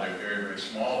allowed, they're very, very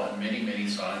small, and many, many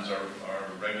signs are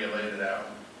regulated out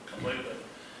completely.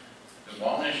 As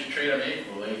long as you treat them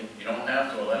equally, you don't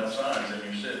have to allow signs in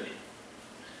your city.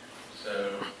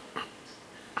 So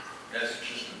that's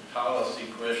just a policy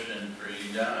question for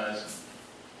you guys.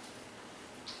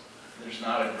 There's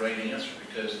not a great answer,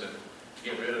 because to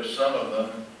get rid of some of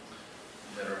them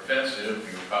that are offensive,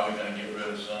 you're probably going to get rid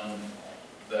of some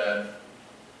that,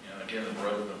 again,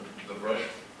 the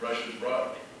brush is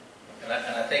broad. And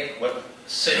I think what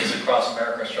cities across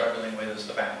America are struggling with is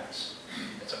the balance.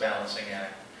 It's a balancing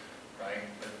act, right?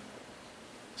 With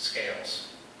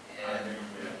scales. I think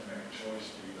we have to make a choice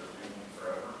to either do them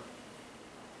forever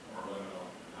or limit them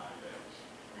to 90 days.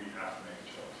 We have to make a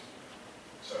choice.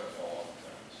 So fall off the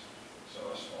fence. So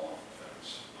let's fall off the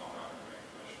fence. I'm not going to make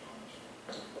a motion on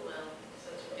this one. Well,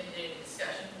 since we're continuing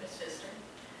discussion, Ms. Pfister?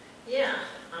 Yeah,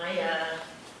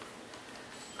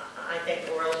 I think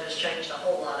the world has changed a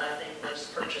whole lot. I think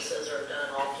most purchases are done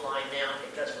offline now,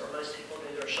 because where most people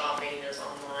do their shopping is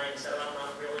online, so I'm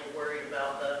not really worried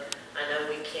about I know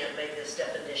we can't make this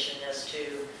definition as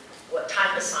to what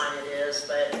type of sign it is,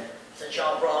 but since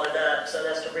y'all brought it up, so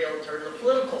that's the realtor, the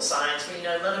political signs,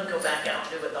 let them go back out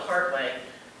and do it the hard way.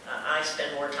 I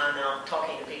spend more time out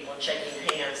talking to people and shaking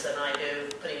hands than I do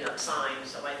putting up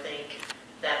signs, so I think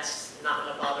that's not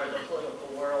going to bother the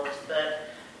political world. But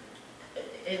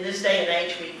in this day and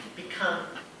age, we've become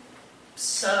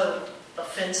so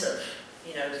offensive.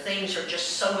 You know, things are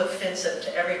just so offensive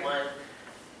to everyone.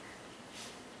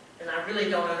 And I really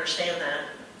don't understand that,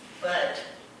 but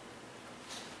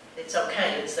it's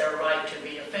okay. It's their right to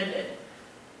be offended.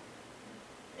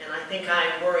 And I think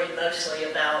I worry mostly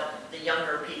about the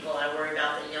younger people. I worry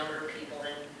about the younger people,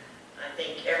 and I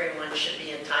think everyone should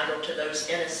be entitled to those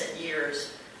innocent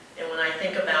years. And when I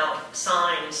think about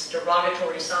signs,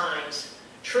 derogatory signs,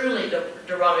 truly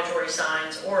derogatory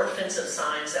signs or offensive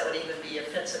signs that would even be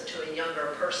offensive to a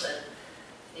younger person,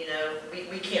 you know,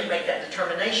 we can't make that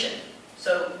determination.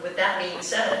 So with that being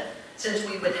said, since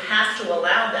we would have to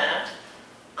allow that,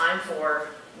 I'm for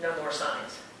no more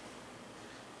signs.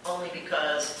 Only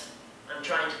because I'm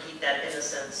trying to keep that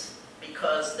innocence,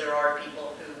 because there are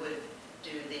people who would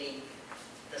do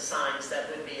the signs that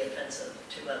would be offensive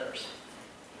to others.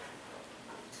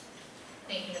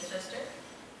 Thank you, Ms. Pfister.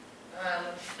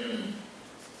 I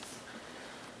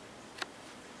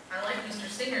like Mr.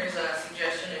 Singer's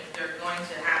suggestion. If they're going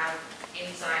to have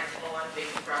any signs on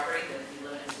vacant property, that be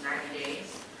limited to 90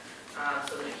 days,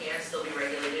 so that it can still be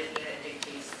regulated, and it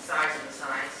dictates the size of the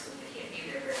signs, so they can't be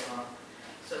there very long.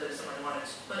 So that if someone wanted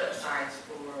to put up signs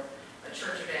for a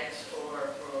church event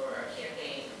or for a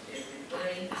campaign, it would be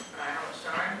limiting how much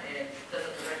time, and it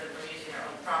doesn't prevent them from using their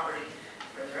own property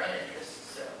for their own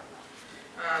interests. So,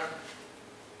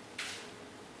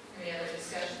 any other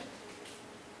discussion?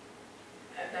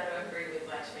 I've got to agree with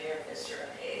Vice Mayor Pfister.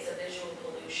 It's a visual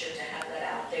pollution to have that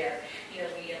out there. You know,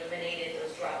 we eliminated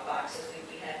those drop boxes.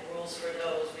 We had rules for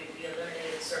those. We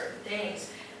eliminated certain things.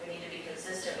 We need to be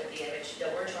consistent with the image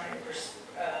that we're trying to,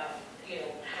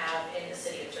 have in the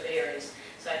city of Tavares.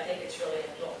 So I think it's really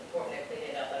important to clean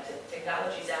it up. Like the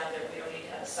technology's out there. We don't need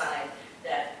to have a sign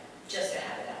that just to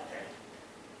have it out there.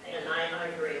 And I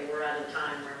agree. We're at a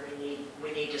time where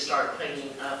we need to start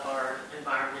cleaning up our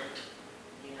environment.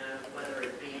 You know, whether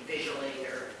it be visually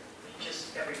or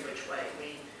just every which way.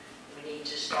 We need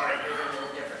to start moving in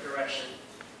a different direction.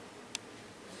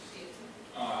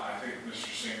 I think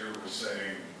Mr. Singer was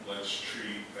saying, let's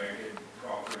treat vacant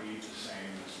property the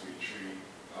same as we treat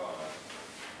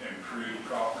improved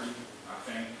property. I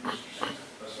think, Mr. Singer,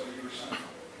 that's what you were saying.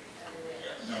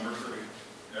 Number 3,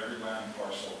 every land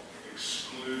parcel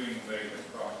excluding vacant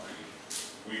property,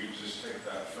 we could just take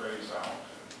that phrase out.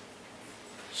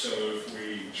 So if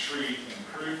we treat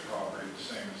improved property the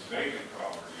same as vacant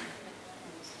property,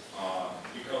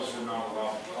 because we're not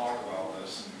allowed to talk about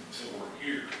this until we're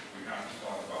here, we have to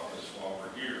talk about this while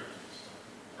we're here.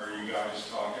 Are you guys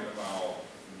talking about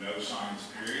no signs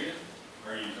period?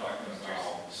 Or are you talking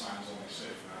about signs only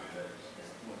safe for 90 days?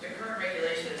 The current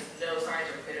regulation is no signs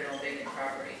are permitted on vacant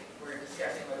property. We're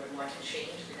discussing whether we want to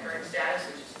change the current status,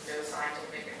 which is no signs on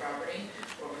vacant property,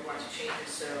 or if we want to change it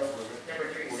so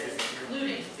number 3 says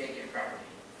including vacant property.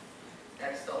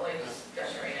 That's the only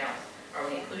discussion right now. Are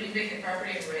we including vacant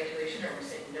property in regulation, or are we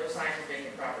saying no signs of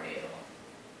vacant property at all?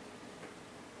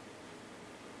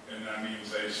 And that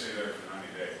means they stay there for 90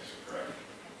 days, correct?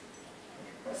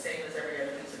 The same as every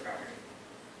other piece of property.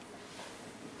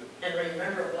 And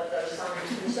remember what those signs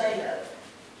can say, though.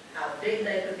 How big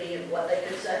they could be and what they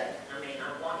could say. I mean, I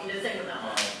want you to think about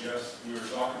that. Yes, we were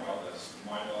talking about this.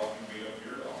 My dog can beat up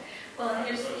your dog. Well, I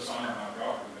can here's, put a sign on my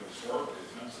property that historically is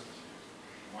offensive to you.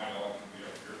 My dog can beat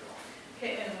up your dog.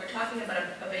 okay, and we're talking about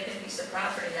a vacant piece of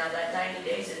property now. That 90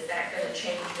 days, is that going to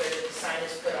change whether the sign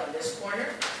is put on this corner,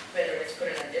 whether it's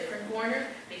put in a different corner,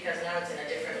 because now it's in a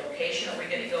different location? Are we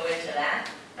going to go into that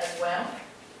as well?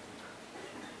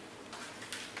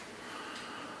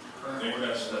 I think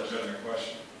that's a legitimate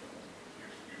question.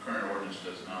 Your current ordinance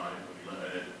does not. It would be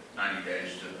limited 90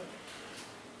 days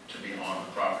to be on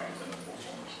the property within the 4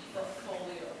 corners. The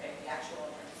fully, okay, the actual,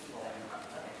 okay.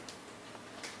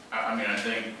 I mean, I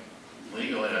think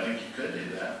legally, I think you could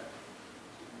do that.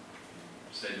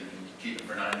 Say you can keep it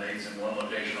for 9 days in one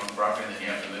location on the property, and then you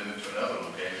have to move it to another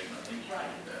location. I think you can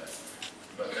do that.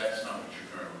 But that's not what your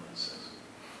current ordinance says.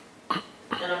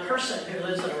 And a person who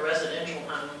lives in a residential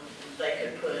home, they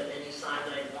could put any sign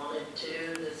they wanted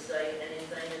to say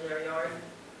anything in their yard,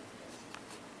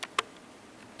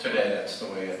 Today, that's the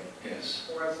way it is.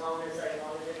 or as long as they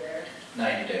wanted it there.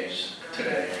 90 days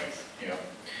today, yeah.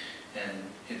 And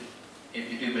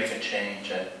if you do make a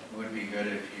change, it would be good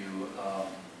if you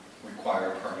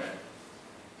require a permit.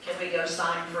 Can we go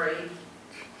sign free?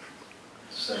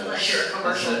 So Unless you're a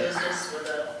commercial business with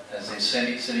a, as the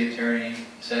city attorney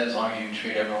said, as long as you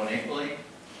treat everyone equally,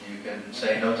 you can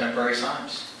say no temporary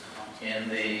signs. In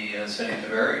the city of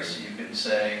Tavares, you can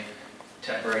say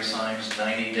temporary signs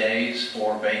 90 days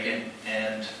for vacant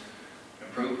and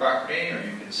improved property, or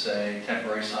you could say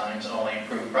temporary signs only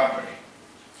improved property.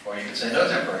 Or you could say no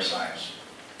temporary signs,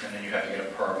 and then you have to get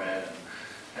a permit, and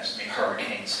has to meet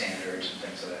hurricane standards and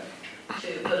things of that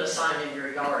nature. To put a sign in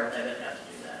your yard, they would have to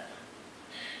do that.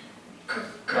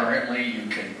 Currently, you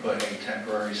can put a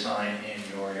temporary sign in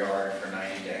your yard for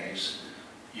 90 days.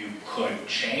 You could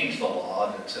change the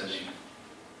law that says you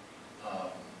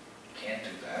can't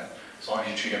do that, as long as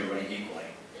you treat everybody equally.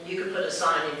 And you could put a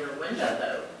sign in your window,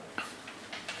 though.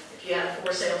 If you have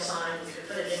for sale signs, you could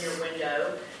put it in your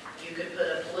window. You could put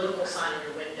a political sign in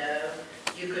your window.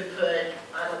 You could put,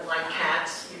 I don't like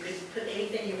cats, you could put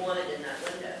anything you wanted in that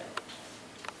window.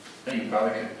 Then you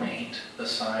probably could paint the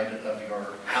side of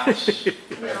your house.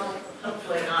 Well,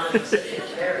 hopefully not in the city of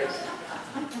Tavares.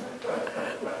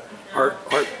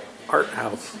 Art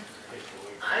house.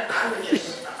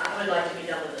 I would like to be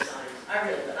done with the signs. I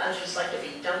really would. I'd just like to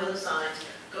be done with the signs.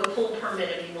 Go pull a permit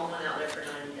if you want one out there for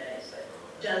 90 days. But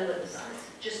done with the signs.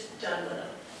 Just done with them.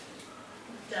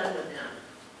 Done with them.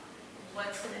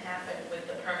 What's going to happen with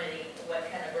the permitting? What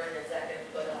kind of burden is that going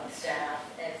to put on staff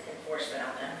and enforcement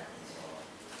on that?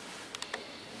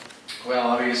 Well,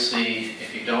 obviously,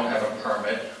 if you don't have a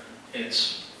permit,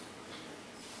 it's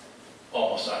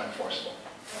almost unenforceable.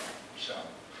 So,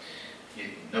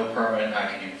 no permit, how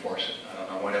can you enforce it? I don't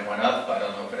know when it went up. I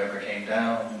don't know if it ever came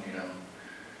down.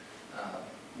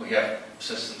 We have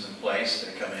systems in place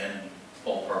that come in and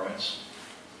pull permits.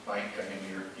 Mike, I mean,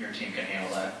 your team can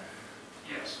handle that.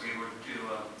 Yes, we would do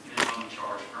a minimum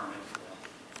charge permit for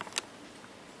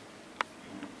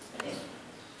that.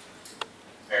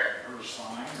 Mayor. Or a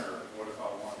sign, or what if I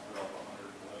want to put up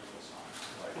 100 political signs,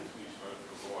 like please vote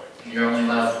for Roy? You're only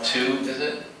allowed 2, is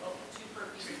it?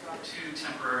 Two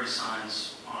temporary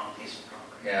signs on a piece of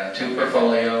property. Yeah, 2 per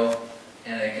folio,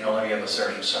 and they can only be of a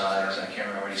certain size. I can't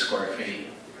remember any square feet.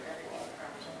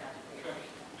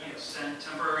 Yes, and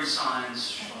temporary signs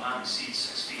shall not exceed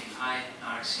 6 feet in height,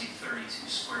 not exceed 32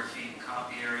 square feet in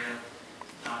copy area,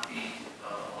 not be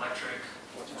electric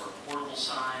or a portable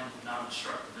sign, not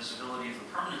obstruct the visibility of the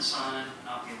permanent sign,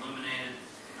 not be illuminated,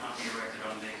 not be erected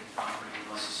on vacant property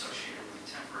unless associated with a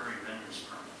temporary vendor's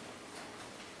permit.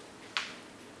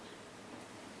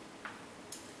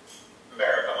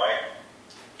 Mayor, am I?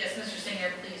 Yes, Mr.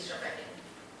 Singer, please jump back in.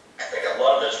 I think a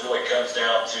lot of this really comes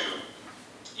down to,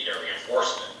 the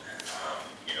enforcement.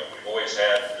 We've always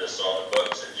had this on the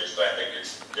books, and just, I think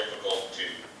it's difficult to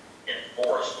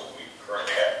enforce what we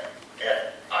currently have.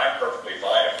 And I'm perfectly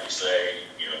fine if we say,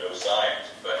 no signs,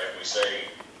 but if we say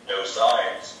no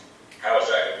signs, how is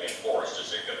that going to be enforced?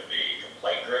 Is it going to be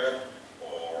complaint driven,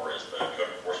 or is the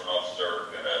code enforcement officer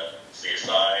going to see a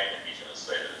sign and he's going to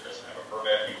say that it doesn't have a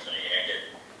permit, he's going to yank it?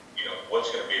 What's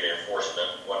going to be the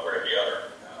enforcement one way or the other?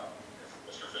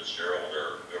 Mr. Fitzgerald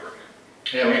or whoever can.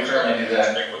 Yeah, we currently do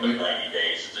that. Stick with the 90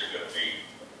 days. Is it going to be,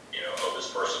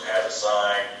 this person has a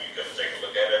sign, you can take a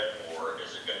look at it, or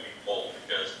is it going to be pulled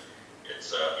because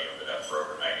it's been up for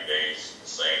over 90 days? The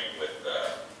same with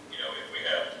if we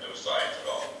have no signs at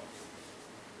all.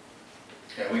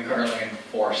 Yeah, we currently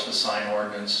enforce the sign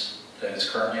ordinance that is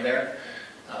currently there.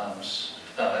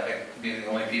 The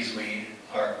only piece we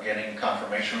are getting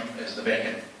confirmation from is the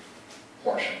vacant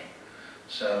portion.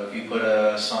 So if you put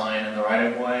a sign in the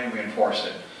right-of-way, we enforce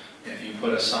it. If you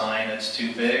put a sign that's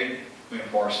too big, we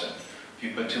enforce it. If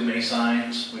you put too many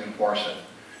signs, we enforce it.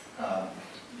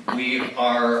 We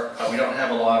don't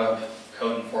have a lot of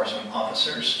code enforcement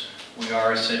officers. We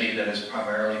are a city that is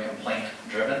primarily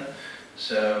complaint-driven.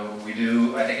 So we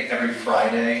do, I think every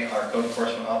Friday, our code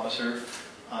enforcement officer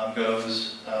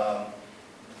goes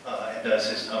and does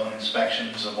his own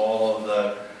inspections of all of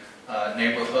the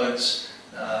neighborhoods.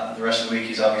 The rest of the week,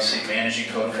 he's obviously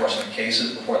managing code enforcement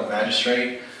cases before the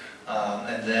magistrate.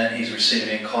 And then he's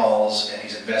receiving calls and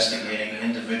he's investigating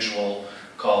individual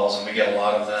calls, and we get a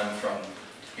lot of them from,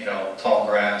 tall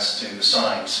grass to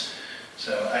signs.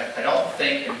 So I don't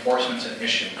think enforcement's an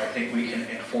issue. I think we can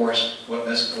enforce what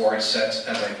this board sets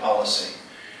as a policy.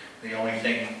 The only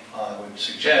thing I would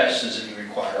suggest is that you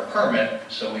require a permit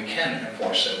so we can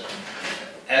enforce it.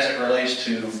 As it relates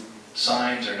to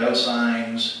signs or no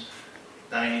signs,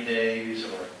 90 days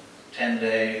or 10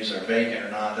 days or vacant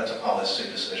or not, that's a policy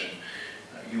decision.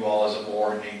 You all as a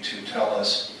board need to tell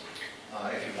us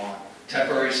if you want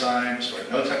temporary signs or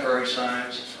no temporary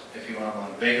signs, if you want them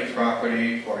on vacant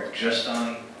property or just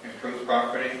on improved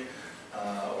property,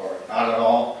 or not at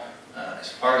all. As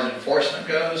far as enforcement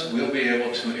goes, we'll be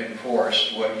able to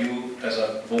enforce what you as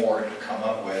a board come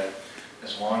up with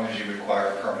as long as you require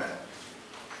a permit.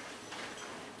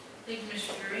 Thank you,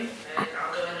 Mr. Drury.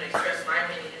 I'll go ahead and express my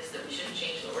opinion is that we shouldn't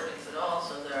change the ordinance at all,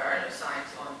 so there are no signs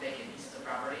on vacant pieces of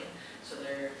property. So So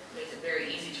makes it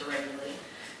very easy to regulate.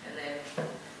 And then,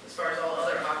 as far as all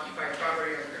other occupied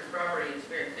property or approved property, it's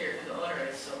very clear who the owner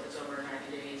is, so if it's over 90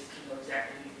 days, you know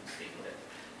exactly who you can speak with.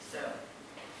 So,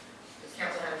 does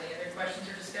council have any other questions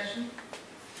or discussion?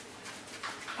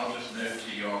 I'll just note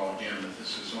to you all again that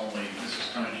this is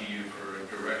coming to you for a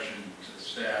direction to the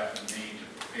staff and me to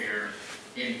prepare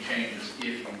any changes if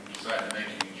you decide to make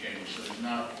any changes. So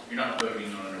you're not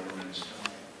voting on an ordinance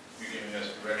tonight. You're giving us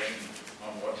direction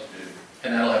on what to do.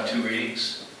 And that'll have 2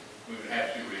 readings, We would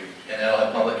have to read. and that'll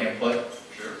have public input,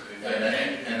 Sure.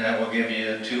 and that will give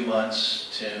you 2 months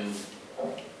to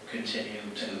continue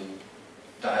to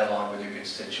dialogue with your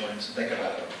constituents and think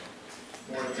about it.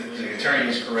 The attorney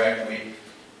is correct.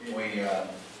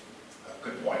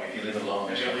 Good point. If you leave it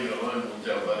alone, If you leave it alone, we'll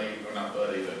tell Buddy, or not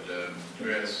Buddy, but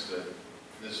Chris, that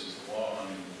this is the law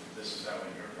and this is how we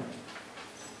do it.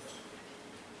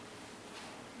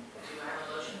 Do I have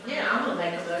a motion? Yeah, I'm gonna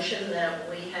make a motion that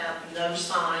we have no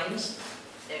signs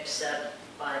except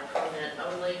by permit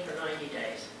only for 90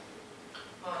 days.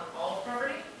 On all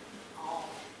property,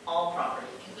 All property,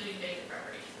 including vacant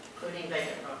property. including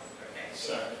vacant property. Okay.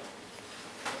 Second.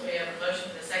 We have a motion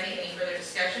and a second. Any further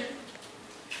discussion?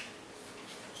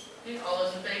 Okay, all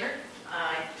those in favor?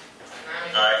 Aye. And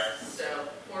I'm Aye. against. So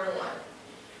 4-1.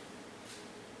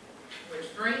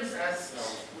 Which brings us,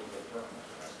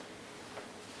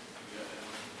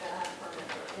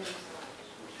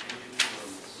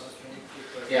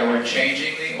 Yeah, we're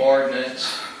changing the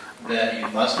ordinance that you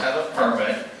must have a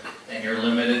permit and you're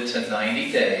limited to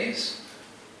 90 days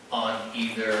on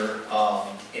either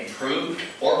improved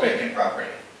or vacant property.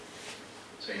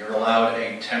 So you're allowed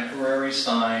a temporary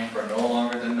sign for no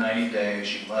longer than 90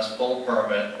 days. You must pull a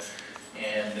permit,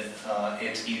 and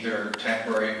it's either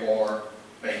temporary or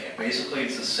vacant. Basically,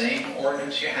 it's the same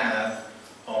ordinance you have,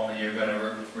 only you're going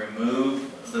to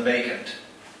remove the vacant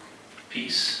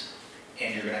piece,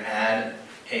 and you're going to add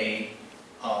a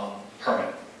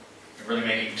permit. You're really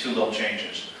making 2 little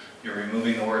changes. You're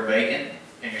removing the word vacant,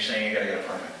 and you're saying you got to get a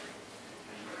permit.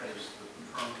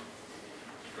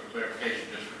 For clarification,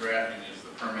 just for drafting, is the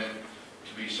permit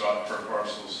to be sought per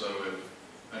parcel, so if,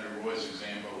 under Roy's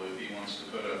example, if he wants to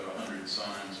put up 100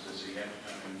 signs, does he have to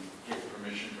come and get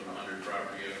permission from 100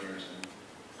 property owners and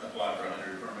apply for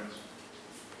 100 permits?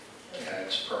 Yeah,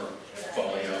 it's per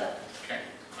folio. Okay,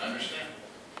 I understand.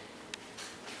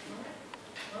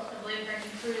 well, I believe that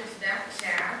concludes that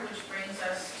tab, which brings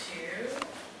us to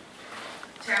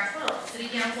tab 12. City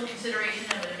Council consideration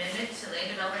of an amendment to land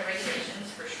development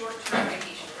regulations for short-term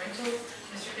vacation rentals.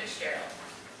 Mr. Fitzgerald.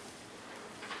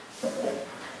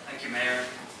 Thank you, Mayor.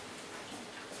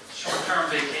 Short-term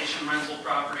vacation rental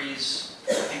properties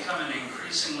have become an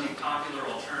increasingly popular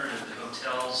alternative to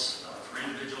hotels for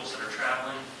individuals that are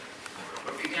traveling.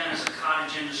 What began as a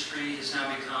cottage industry has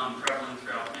now become prevalent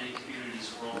throughout many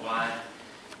communities worldwide.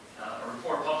 A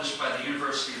report published by the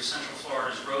University of Central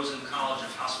Florida's Rosen College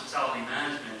of Hospitality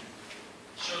Management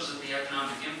shows that the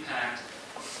economic impact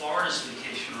of Florida's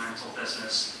vacation rental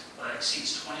business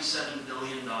exceeds $27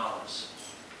 billion.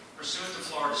 Pursuant to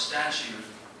Florida statute,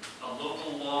 a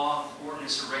local law,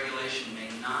 ordinance, or regulation may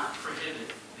not prohibit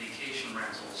vacation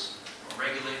rentals or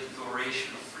regulate the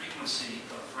duration or frequency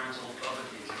of rental of a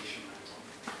vacation rental.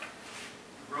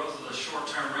 The growth of the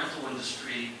short-term rental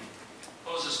industry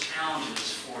poses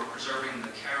challenges for preserving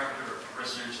the character of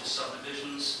residential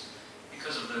subdivisions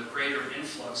because of the greater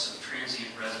influx of transient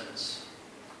residents.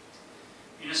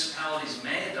 Municipalities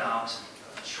may adopt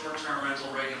short-term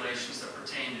rental regulations that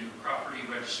pertain to property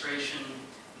registration,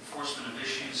 enforcement of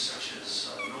issues such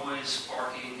as noise,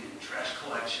 parking, and trash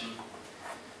collection.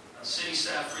 City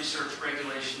staff researched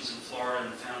regulations in Florida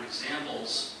and found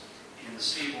examples in the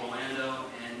city of Orlando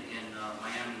and in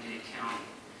Miami-Dade County.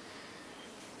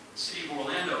 The city of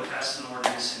Orlando passed an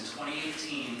ordinance in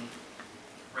 2018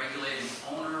 regulating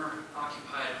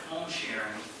owner-occupied home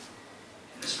sharing.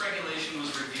 And this regulation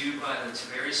was reviewed by the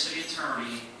Tavares city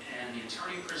attorney, and the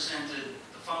attorney presented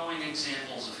the following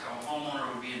examples of how a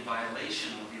homeowner would be in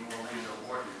violation of the Orlando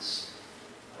ordinance.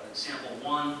 Example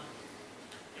 1,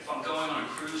 if I'm going on a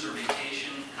cruise or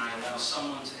vacation and I allow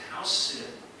someone to house sit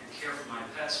and care for my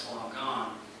pets while I'm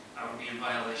gone, I would be in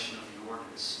violation of the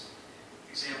ordinance.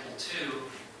 Example 2,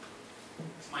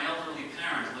 if my elderly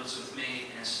parent lives with me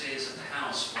and stays at the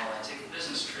house while I take a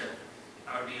business trip,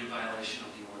 I would be in violation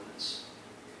of the ordinance.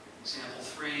 Example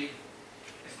 3,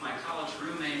 if my college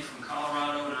roommate from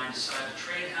Colorado and I decide to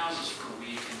trade houses for a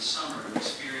week in the summer to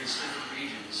experience different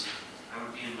regions, I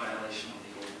would be in violation of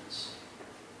the ordinance.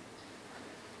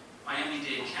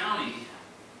 Miami-Dade County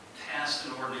passed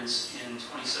an ordinance in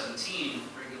 2017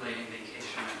 regulating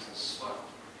vacation rentals as well.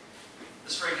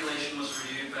 This This regulation was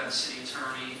reviewed by the city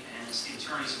attorney, and it's the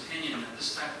attorney's opinion that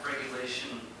this type of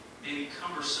regulation may be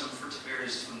cumbersome for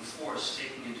Tavares to enforce,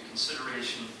 taking into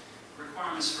consideration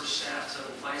requirements for staff to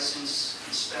license,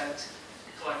 inspect,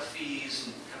 collect fees,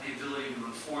 and have the ability to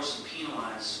enforce and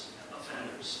penalize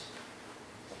offenders.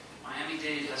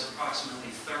 Miami-Dade has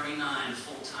approximately 39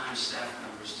 full-time staff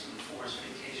members to enforce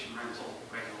vacation rental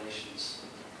regulations.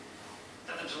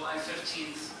 At the July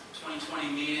 15th,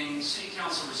 2020 meeting, City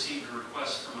Council received a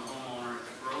request from a homeowner at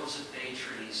the Groves at Bay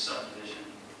Tree subdivision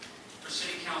for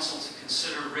City Council to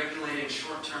consider regulating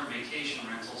short-term vacation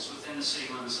rentals within the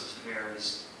city limits of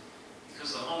Tavares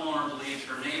because the homeowner believed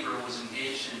her neighbor was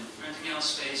engaged in renting out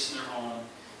space in their home,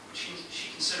 which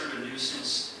she considered a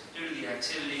nuisance due to the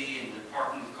activity and the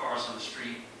parking of cars on the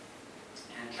street.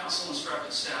 And council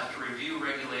instructed staff to review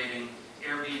regulating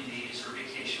AirBNBs or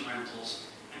vacation rentals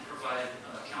and provide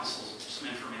council some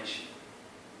information.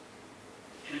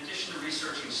 In addition to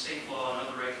researching state law and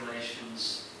other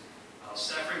regulations,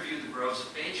 staff reviewed the Groves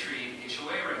at Bay Tree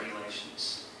HOA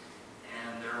regulations.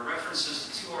 And there are references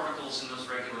to 2 articles in those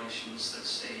regulations that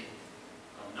state,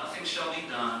 nothing shall be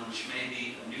done which may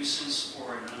be a nuisance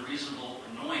or an unreasonable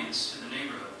annoyance to the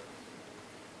neighborhood.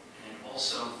 And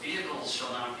also, vehicles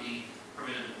shall not be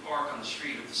permitted to park on the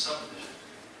street of the subdivision.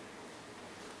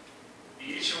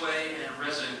 The HOA and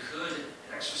resident could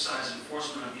exercise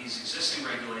enforcement of these existing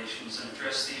regulations and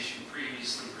address the issue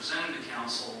previously presented to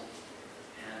council,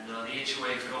 and the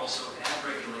HOA could also add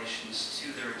regulations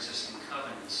to their existing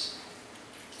covenants.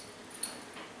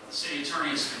 The city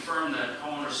attorney has confirmed that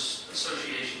homeowners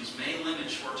associations may limit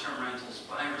short-term rentals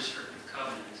by restrictive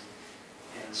covenant,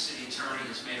 and the city attorney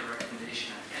has made a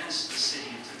recommendation against the city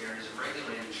of Tavares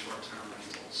regulating short-term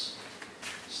rentals.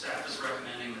 Staff is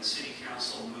recommending that City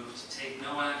Council move to take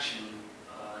no action,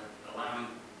 allowing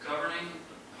governing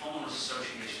homeowners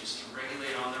associations to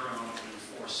regulate on their own and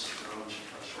enforce their own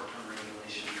short-term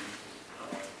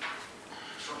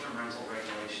rental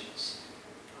regulations.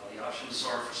 The options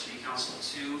are for City Council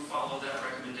to follow that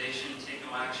recommendation, take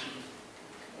no action,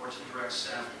 or to direct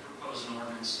staff to propose an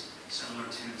ordinance similar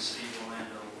to the City of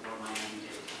Orlando or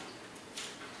Miami-Dade County.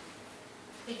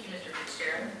 Thank you, Mr.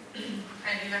 Fitzgerald.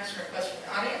 I do have some requests from the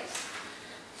audience.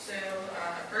 So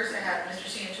first I have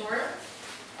Mr. Santoro.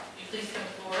 Would you please come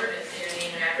forward and say your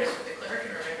name and address for the clerk,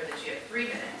 and remember that you have 3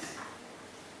 minutes.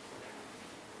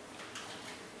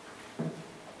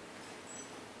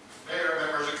 Mayor,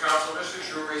 members of council, Mr.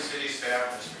 Drury, city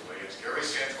staff, Mr. Williams, Gary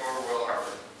Santoro, Will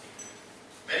Harper.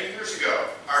 Many years ago,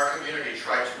 our community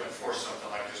tried to enforce something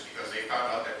like this because they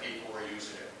found out that people were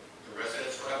using it. The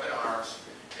residents went up in arms.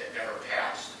 It never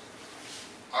passed.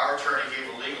 Our attorney gave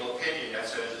a legal opinion that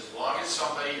says as long as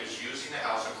somebody is using the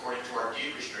house according to our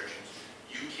deed restrictions,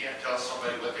 you can't tell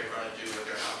somebody what they're going to do with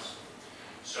their house.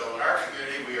 So in our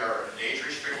community, we are an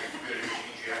age-restricted community, which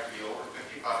means you have to be over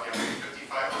 55, you have to be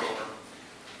 55 or older.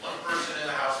 One person in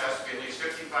the house has to be at least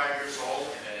 55 years old,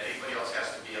 and then anybody else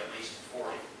has to be at least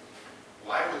 40.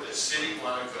 Why would the city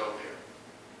want to go there?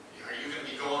 Are you going to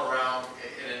be going around,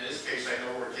 and in this case, I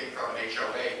know we're taking from an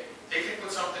HOA, they can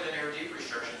put something in their deed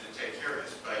restrictions and take care of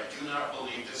this, but I do not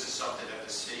believe this is something that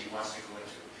the city wants to go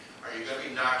into. Are you going to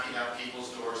be knocking on people's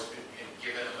doors and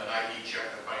giving them an ID check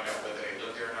to find out whether they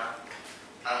live there or not?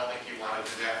 I don't think you want to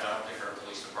do that, and I don't think our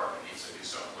police department needs to do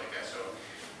something like that. So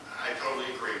I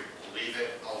totally agree. Leave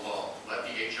it alone. Let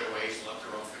the HOAs, let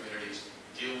their own communities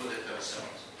deal with it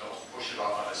themselves. Don't push it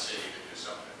off on the city to do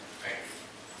something. Thank you.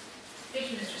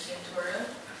 Thank you, Mr.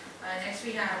 Santoro. Next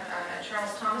we have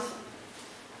Charles Thomas.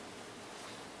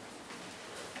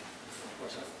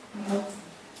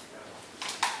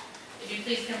 Would you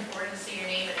please come forward and say your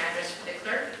name and address for the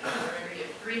clerk? Remember, you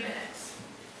have 3 minutes.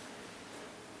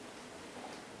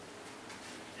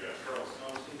 Yeah, Charles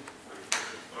Thompson,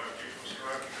 45 Chief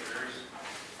Construction, Tavares.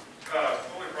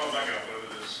 The only problem I got with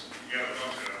it is you got a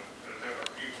bunch of different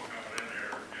people coming in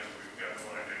there, and we've got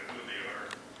no idea who they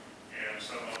are, and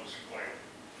some of us are quite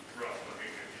rough looking,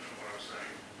 if you know what I'm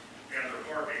saying. And they're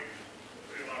parking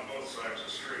on both sides of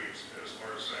the streets as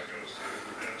far as that goes,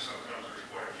 and sometimes there's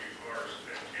quite a few cars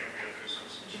that can be a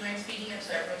nuisance. Would you mind speaking up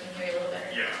so everyone can hear you a little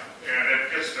better? Yeah, and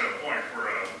it gets to a point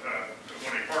where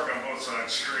when they park on both sides of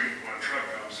the street, when a truck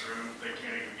comes through, they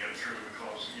can't even get through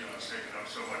because, it's taking up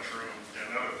so much room.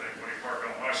 And another thing, when you park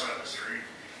on my side of the street,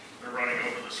 they're running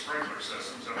over the sprinkler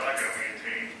systems that I got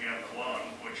maintained and the lawn,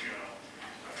 which,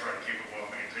 I try to keep it well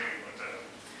maintained, but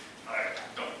I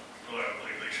don't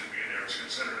believe they should be there. It's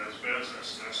considered as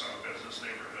business, and that's not a business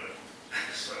neighborhood,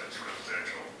 so it's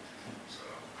residential, so.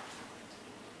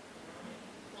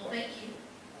 Well, thank you.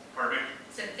 Pardon me?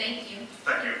 So thank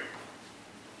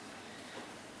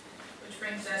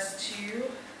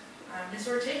Ms.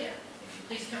 Ortega, if you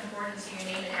please come forward and say your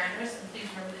name and address, and please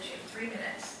remember that you have 3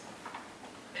 minutes.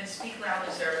 And speak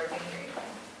loudly so everyone can hear you.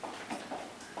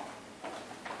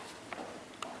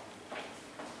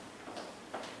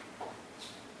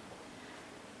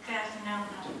 Good afternoon,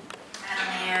 Madam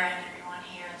Mayor and everyone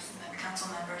here, and council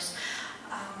members.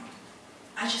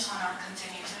 I just want to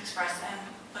continue to express,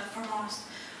 but foremost,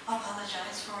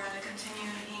 apologize for the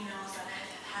continued emails that I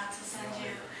have had to send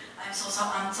you. I'm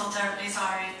so terribly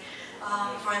sorry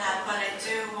for that, but I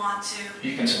do want to...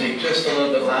 You can speak just a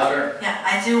little bit louder. Yeah,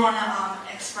 I do want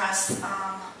to express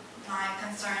my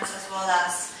concerns as well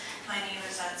as my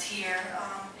neighbors that's here.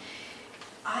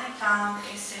 I found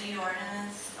a city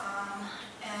ordinance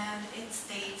and it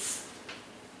states,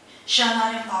 shall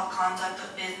not involve conduct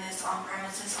of business on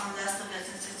premises unless the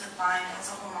business is defined as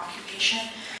a home occupation,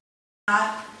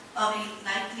 not of a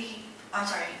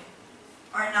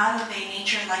are not of a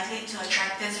nature likely to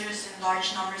attract visitors in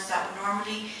large numbers that would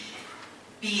normally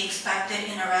be expected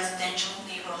in a residential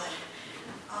neighborhood.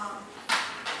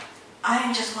 I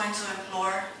am just going to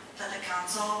implore that the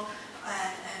council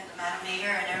and Madam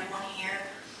Mayor and everyone here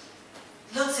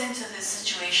looks into this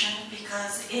situation,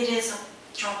 because it is a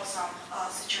troublesome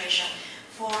situation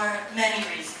for many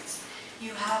reasons.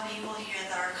 You have people here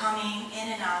that are coming in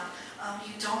and out.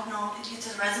 You don't know,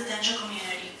 it's a residential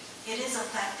community. It is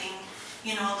affecting,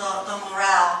 you know, the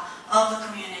morale of the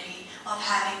community, of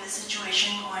having the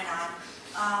situation going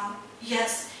on.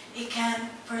 Yes, it can,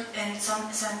 in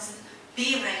some sense,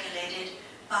 be regulated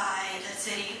by the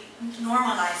city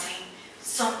normalizing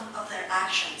some of their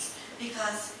actions,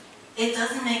 because it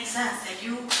doesn't make sense that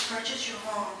you purchase your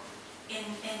home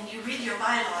and you read your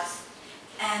bylaws,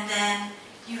 and then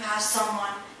you have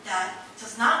someone that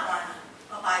does not want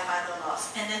to abide by the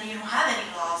laws, and then you don't have any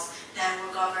laws that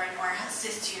will govern or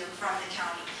assist you from the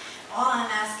county. All I'm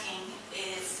asking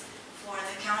is for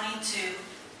the county to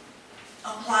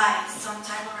apply some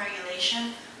type of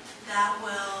regulation that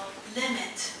will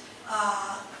limit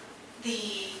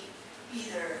the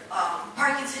either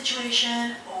parking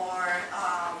situation or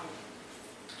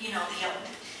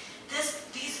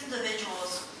these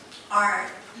individuals are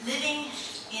living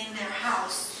in their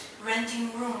house,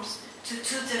 renting rooms to 2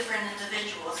 different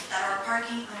individuals that are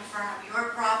parking in front of your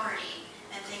property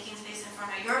and taking space in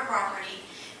front of your property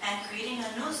and creating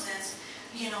a nuisance,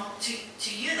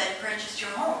 to you that purchased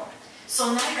your home.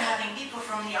 So now you're having people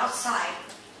from the outside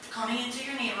coming into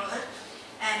your neighborhood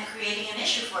and creating an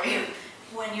issue for you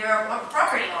when you're a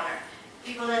property owner.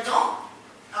 People that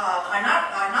are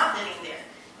not living there,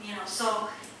 So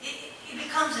it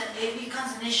becomes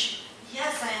an issue.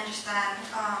 Yes, I understand,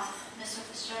 Mr.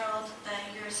 Fitzgerald,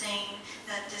 that you're saying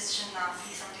that this should not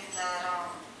be something that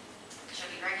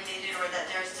should be regulated, or that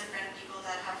there's different people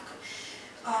that have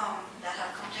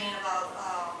complained about,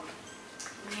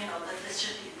 that this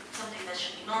should be something that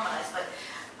should be normalized. But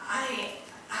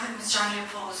I'm strongly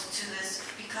opposed to this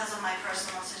because of my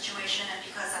personal situation, and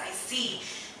because I see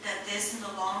that this, in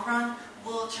the long run,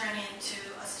 will turn into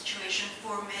a situation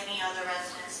for many other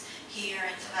residents here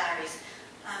in Tavares.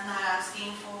 I'm not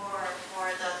asking for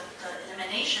the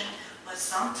elimination, but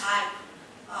some type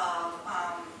of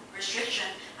restriction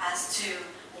as to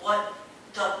what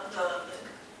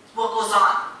goes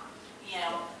on,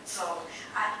 So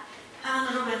I'm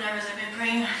a little bit nervous. I've been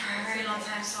praying for a very long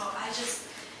time, so I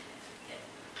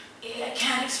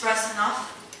can't express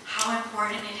enough how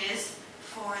important it is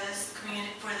for this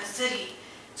community, for the city,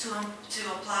 to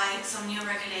apply some new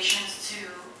regulations to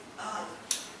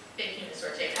Thank you, Ms.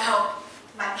 Ortega.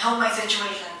 help my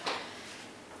situation.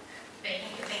 Thank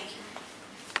you. Thank you.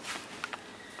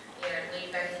 And I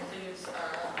believe that concludes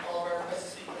all of our requests to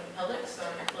speak from the public, so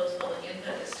I'm going to close public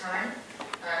input this time.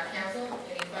 Council,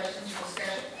 any questions or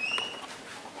discussion?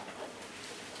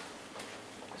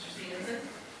 Mr. Stevenson?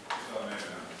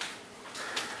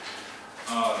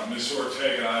 Ms.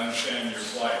 Ortega, I understand your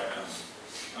plight, and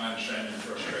I understand your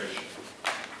frustration.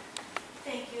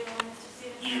 Thank you, Mr.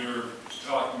 Stevenson. You're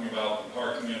talking about the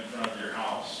parking in front of your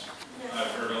house. Yes.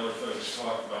 I've heard other folks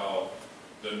talk about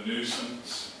the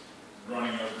nuisance,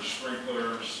 running over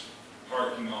sprinklers,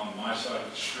 parking on my side of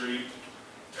the street.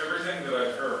 Everything that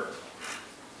I've heard,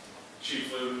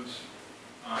 Chief Lubens,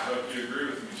 I hope you agree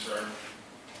with me, sir.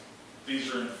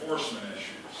 These are enforcement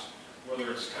issues,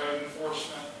 whether it's code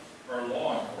enforcement or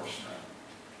law enforcement.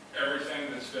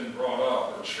 Everything that's been brought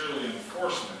up are truly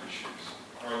enforcement issues,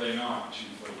 are they not, Chief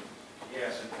Lubens?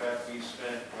 Yes, in fact, we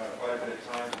spent quite a bit of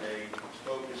time today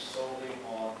focused solely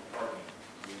on parking.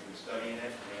 We've been studying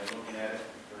it and looking at it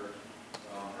for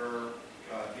her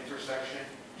intersection.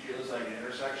 She lives like an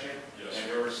intersection, Yes, and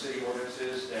there are city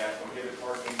ordinances that prohibit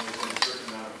parking within a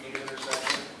certain amount of feet of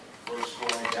intersection. We're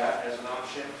exploring that as an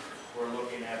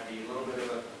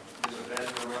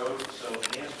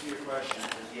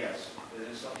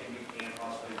something we can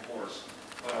possibly enforce.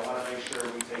 But I want to make sure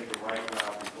we take the right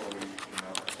route before we,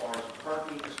 as far as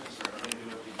parking is concerned, I'm going to do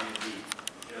it to B&B,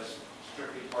 just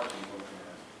strictly parking.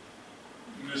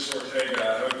 Ms. Ortega, I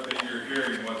hope that you're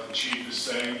hearing what the chief is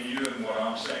saying to you and what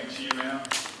I'm saying to you, ma'am.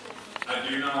 I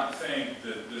do not think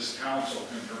that this council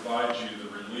can provide you the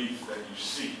relief that you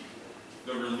seek.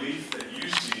 The relief that you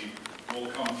seek will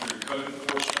come through code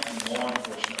enforcement and law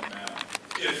enforcement now,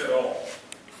 if at all.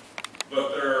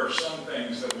 But there are some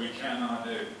things that we cannot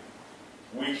do.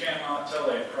 We cannot tell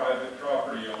a private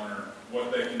property owner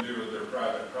what they can do with their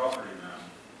private property now.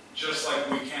 Just like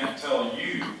we can't tell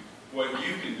you what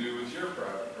you can do with your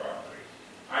private property.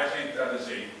 I think that is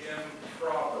an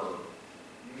improper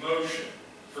motion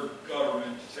for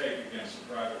government to take against a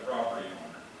private property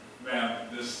owner. Ma'am,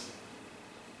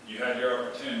 you had your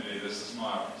opportunity, this is my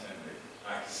opportunity.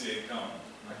 I can see it coming.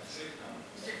 I can see it coming.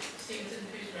 Mr. Stevenson,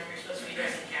 who's member, you're supposed to be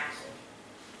addressing council.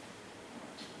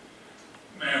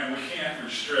 Ma'am, we can't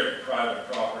restrict private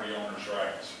property owners'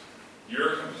 rights.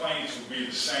 Your complaints would be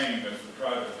the same if the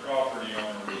private property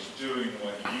owner was doing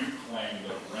what you claim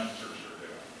the renters are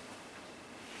doing.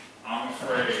 I'm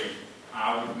afraid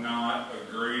I would not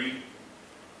agree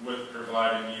with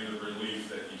providing you the relief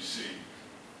that you seek.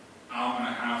 I'm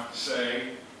going to have to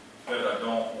say that I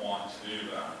don't want to do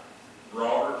that.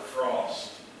 Robert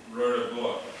Frost wrote a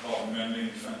book called Mending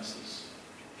Fences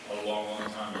a long, long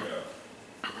time ago.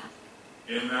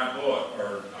 In that book,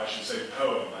 or I should say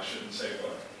poem, I shouldn't say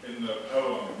book, in the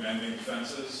poem, Mending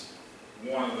Fences,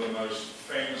 one of the most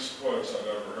famous quotes I've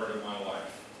ever heard in my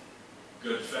life.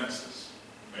 Good fences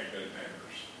make good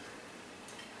neighbors.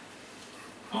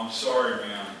 I'm sorry,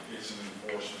 ma'am, it's an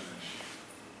enforcement issue.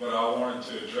 But I wanted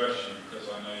to address you because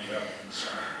I know you have a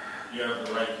concern. You have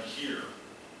the right to hear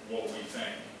what we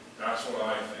think. That's what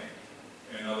I think.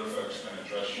 And other folks can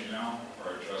address you now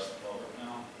or address the public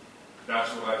now.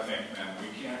 That's what I think, ma'am. We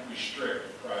can't restrict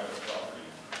private property.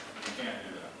 We can't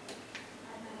do that.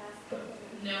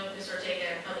 No, Ms.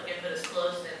 Ortega, public input is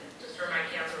closed, and just for my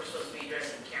council, we're supposed to be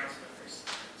addressing council members.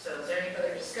 So is there any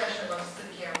further discussion amongst the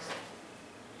council?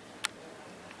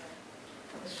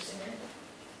 Mr. Singer?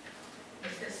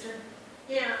 Ms. Pfister?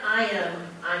 Yeah, I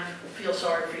feel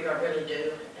sorry for you, I really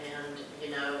do. And,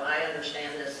 I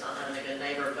understand this not having a good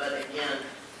neighbor, but again,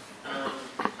 I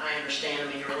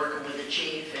understand, you're working with the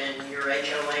chief and your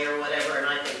HOA or whatever, and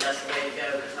I think that's the way to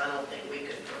go, because I don't think we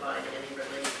could provide any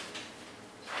relief.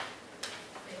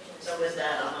 So with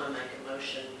that, I'm going to make a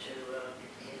motion to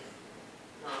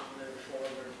not move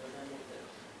forward with anything.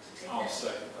 I'll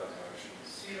second that motion.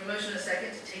 So you have a motion and a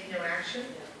second to take no action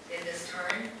in this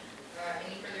time.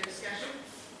 Any further discussion?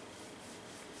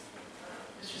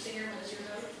 Mr. Singer, what is your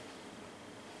vote?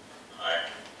 Aye.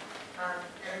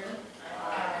 Everyone?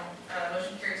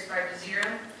 Motion carries 5-0.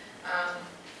 And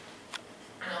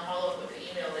I'll follow up with the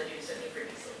email that you sent me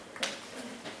previously.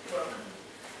 You're welcome.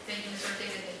 Thank you, Ms.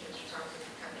 Ortega. Thank you, Mr. Thompson,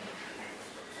 for coming.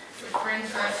 Which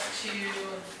brings us to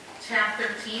tab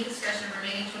 13, discussion of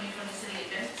remaining 2020 city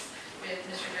events with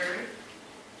Mr. Drury.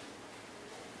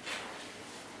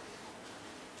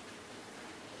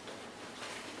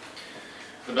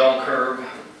 The bell curve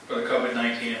for the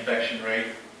COVID-19 infection rate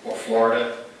for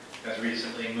Florida has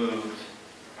recently moved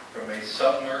from a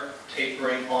summer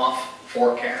tapering off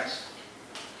forecast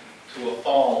to a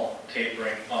fall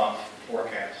tapering off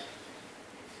forecast.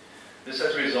 This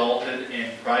has resulted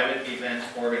in private event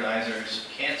organizers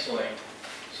canceling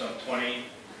some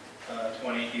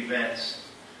 2020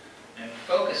 events and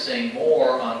focusing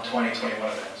more on 2021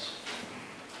 events.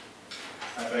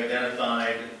 I've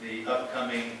identified the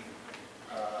upcoming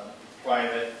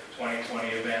private 2020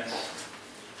 events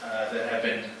that have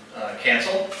been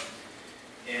canceled.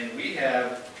 And we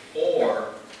have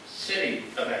 4 city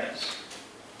events: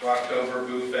 Rocktober,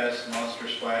 Boo Fest, Monster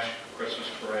Splash, Christmas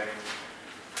Parade.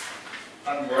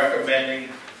 I'm recommending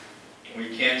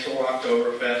we cancel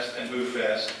Rocktoberfest and Boo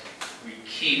Fest. We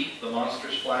keep the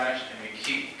Monster Splash and we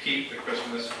keep the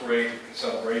Christmas Parade and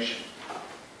celebration.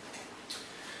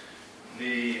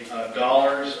 The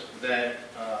dollars that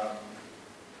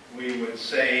we would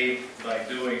save by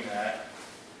doing that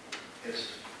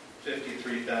is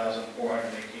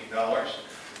 $53,418.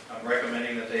 I'm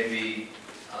recommending that they be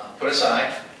put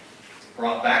aside,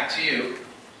 brought back to you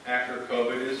after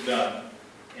COVID is done,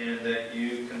 and that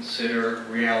you consider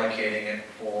reallocating it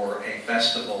for a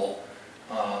festival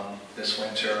this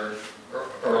winter,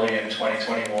 early in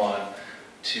 2021,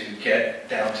 to get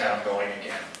downtown going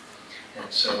again.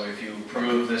 And so if you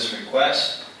approve this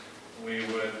request, we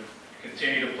would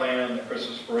continue to plan on the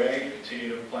Christmas Parade, continue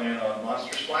to plan on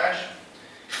Monster Splash,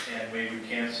 and we would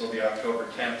cancel the October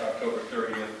 10th, October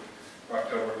 30th,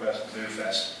 Rocktoberfest and Boo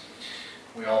Fest.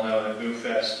 We all know that Boo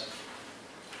Fest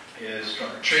is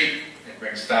trunk or treat. It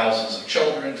brings thousands of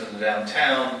children to the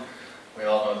downtown. We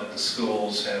all know that the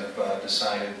schools have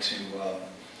decided to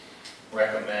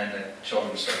recommend that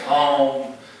children stay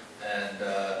home, and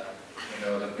we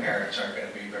know that parents aren't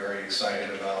going to be very excited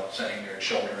about sending their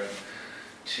children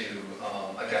to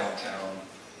a downtown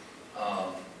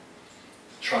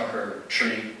trunk or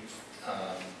treat.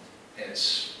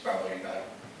 It's probably not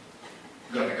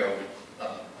going to go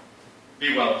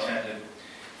be well attended,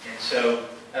 and so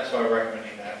that's why we're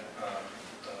recommending that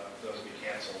those be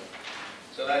canceled.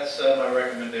 So that's my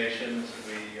recommendations.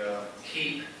 We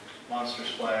keep Monster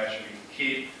Splash, we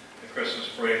keep the Christmas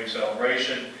parade and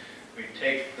celebration, we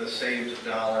take the saved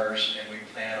dollars and we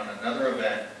plan on another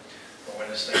event for when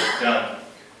this thing is done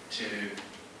to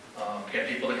get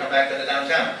people to come back to the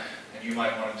downtown. And you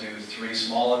might want to do 3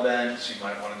 small events, you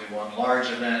might want to do 1 large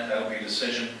event. That'll be a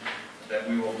decision that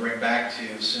we will bring back to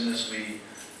you as soon as we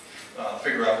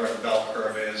figure out where the bell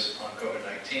curve is on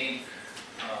COVID-19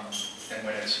 and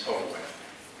when it's over with.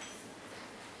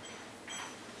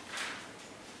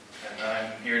 And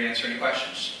I'm here to answer any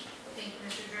questions. Thank you,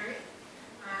 Mr. Drury.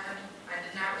 I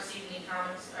did not receive any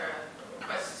comments or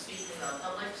requests to speak from the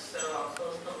public, so I'll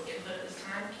close public input at this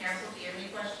time. Council, do you have any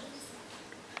questions?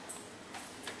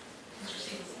 Mr.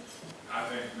 Stevenson? I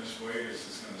think Ms. Boggus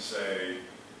is going to say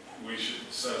we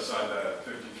should set aside that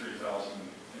 $53,000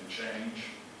 and change,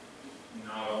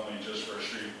 not only just for a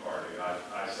street party. I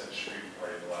said street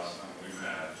party the last time we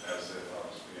met as if I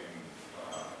was being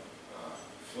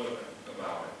flippant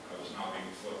about it. I was not being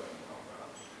flippant about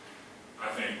that. I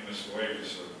think Ms.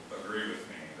 Boggus would agree with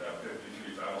me that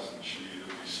 $53,000 should either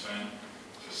be spent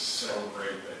to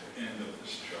celebrate the end of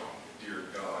this job. Dear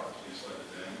God, please let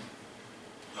it end.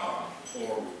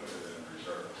 Or we put it in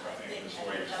reserve. I think Ms.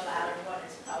 Boggus. The latter one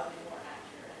is probably more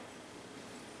accurate.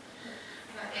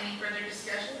 Any further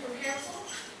discussion from council?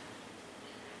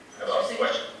 I have a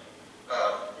question.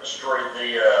 Mr. Drury, the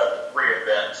 3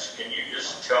 events, can you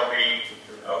just tell me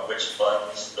which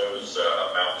funds those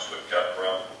amounts would come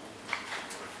from?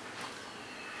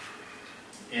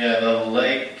 Yeah, the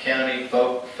Lake County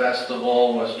Folk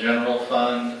Festival was general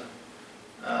fund.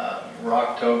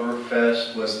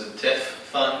 Rocktoberfest was the TIF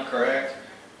fund, correct?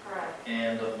 Correct.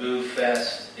 And the Boo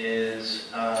Fest is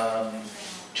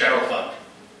general fund.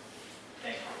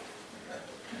 Thank you.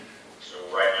 So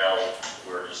right now,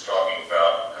 we're just talking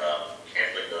about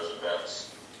canceling those events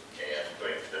and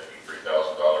putting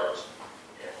 $53,000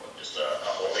 in just a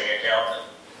holding account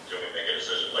until we make a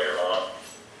decision later on.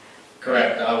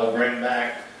 Correct. I will bring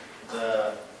back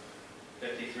the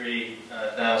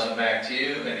 $53,000 back to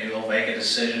you, and you will make a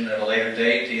decision at a later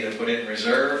date to either put it in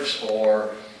reserves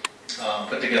or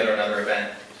put together another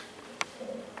event.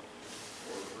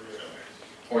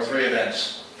 Or 3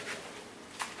 events.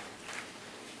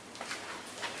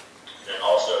 And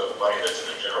also, the money that's in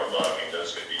the general fund, I mean,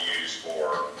 those could be used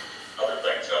for other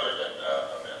things other than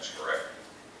events, correct?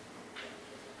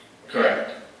 Correct.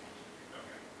 Okay.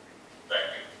 Thank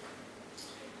you.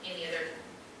 Any other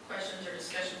questions or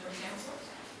discussion from council?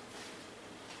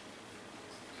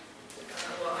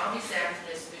 Well, I'll be sad to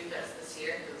miss Boo Fest this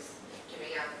year because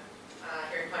giving out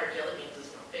Harry Potter jelly beans is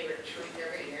my favorite treat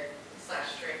every year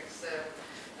 / trick. So,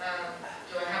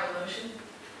 do I have a motion?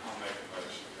 I'll make a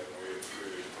motion that we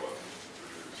approve what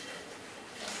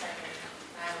Second.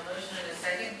 I have a motion and a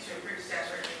second to approve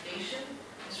staff's recommendation.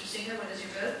 Mr. Singer, what is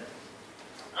your vote?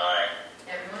 Aye.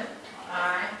 Everyone?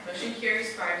 Aye. Motion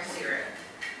carries 5-0.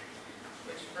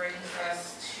 Which brings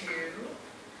us to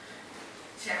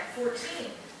tab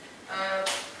 14.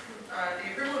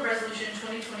 The approval of resolution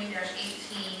 2020-18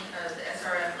 of the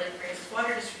SRF Lake Francis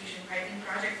Water Distribution Piping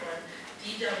Project 1,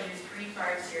 DW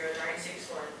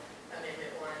 350961,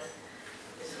 Amendment 1.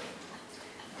 Ms. Lee.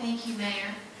 Thank you,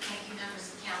 Mayor. Thank you,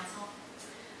 members of council.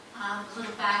 I'll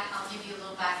give you a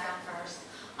little background first.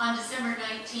 On December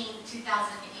 19,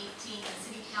 2018, the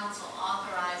City Council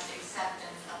authorized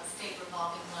acceptance of a state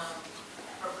revolving loan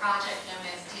for a project known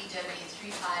as DW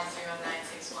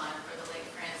 350961 for the Lake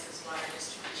Francis Water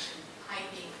Distribution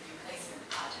Piping Replacement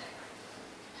Project.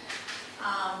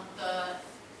 The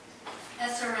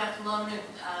SRF loan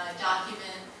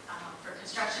document for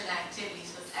construction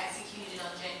activities was executed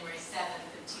on January 7th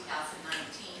of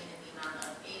 2019 in the amount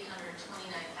of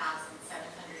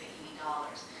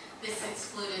 $829,780. This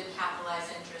excluded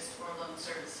capitalized interest or loan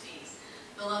service fees.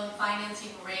 The loan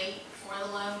financing rate for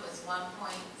the loan was 1.01%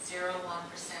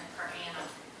 per annum.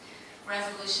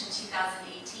 Resolution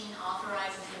 2018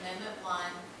 authorizes Amendment 1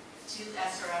 to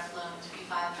SRF Loan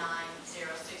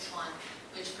 359061,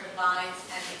 which provides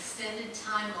an extended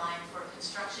timeline for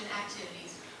construction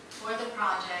activities for the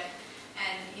project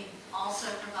and also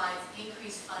provides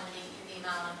increased funding in the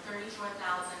amount of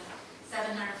 $34,752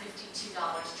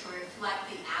 to reflect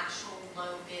the actual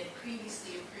low bid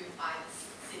previously approved by the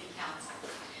City Council.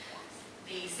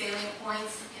 The salient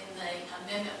points in the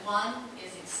Amendment 1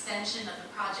 is extension of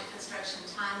the project construction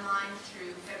timeline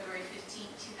through February 15,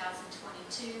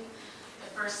 2022. The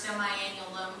first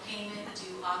semi-annual loan payment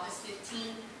due August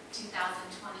 15,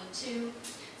 2022.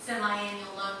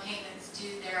 Semi-annual loan payments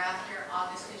due thereafter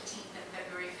August 15th and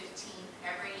February 15th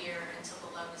every year until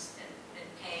the loan has been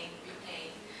repaid.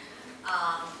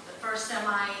 The first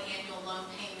semi-annual loan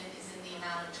payment is in the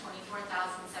amount of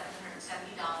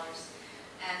 $24,770.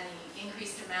 And the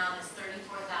increased amount is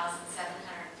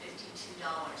 $34,752,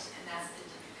 and that's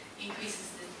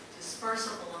increases the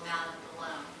dispersible amount of the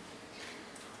loan.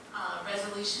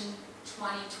 Resolution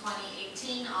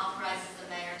 2020-18 authorizes the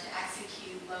mayor to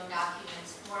execute loan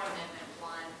documents for Amendment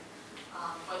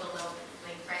 1 for the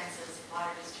Lake Francis Water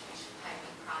Distribution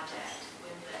Piping Project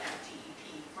with the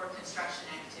FDEP for construction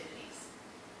activities.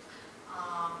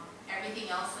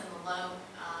 Everything else in the loan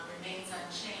remains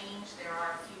unchanged. There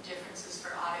are a few differences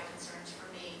for audit concerns for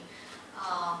me.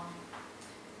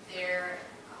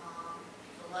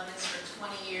 The loan is for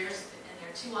 20 years, and there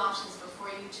are two options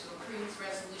before you: to approve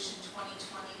Resolution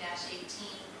 2020-18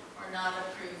 or not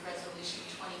approve Resolution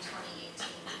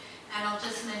 2020-18. And I'll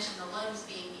just mention the loans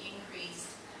being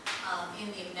increased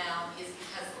in the amount is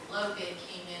because the low bid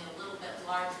came in a little bit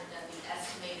larger than the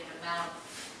estimated amount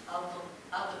of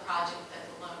the project that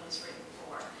the loan was written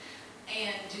for.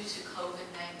 And due to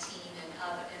COVID-19 and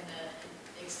the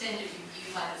extended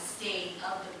review by the state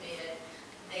of the bid,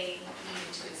 they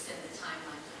needed to extend the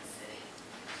timeline for the city.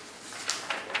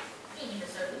 Thank you,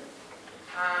 Ms. Oden.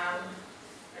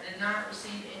 I did not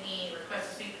receive any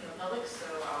requests to speak from the public, so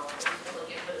I'll close the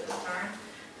public input at this time.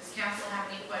 Does council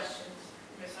have any questions,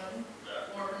 Ms. Oden?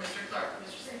 Or for Mr. Clark?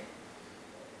 Mr. Singh?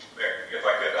 Mayor, if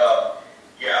I could,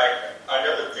 I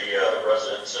know that the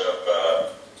residents of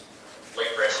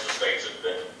Lake Francis Estates have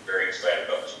been very excited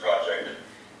about this project, and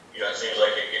it seems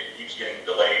like it keeps getting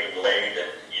delayed, and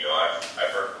I've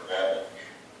heard from them that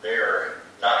they're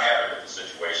not happy with the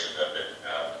situation of it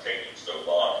taking so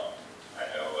long. I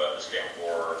know this came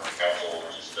before council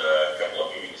just a couple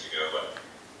of meetings ago, but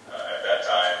at that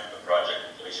time the project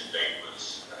completion date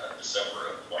was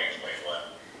December of 2021,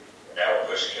 and now we're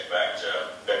pushing it back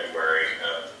to February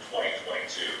of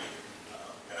 2022.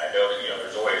 And I know that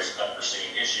there's always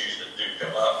unforeseen issues that do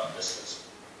come up. This has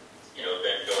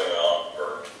been going on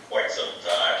for quite some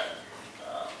time.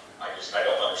 I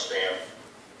don't understand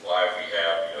why we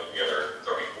have the other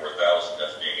 $34,000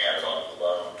 that's being added onto the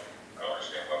loan. I don't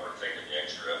understand why we're taking the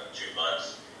extra 2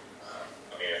 months.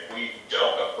 If we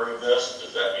don't approve this,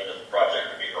 does that mean that the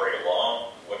project can be hurried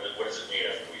along? What does it mean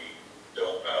if we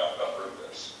don't approve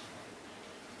this?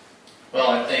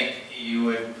 Well, I think you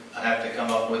would have to come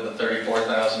up with the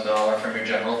 $34,000 from your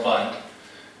general fund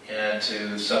and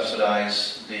to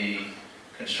subsidize the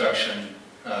construction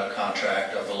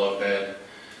contract of the low bid.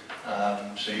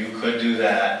 So you could do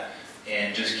that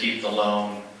and just keep the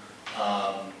loan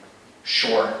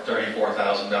short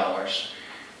 $34,000.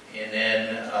 And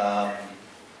then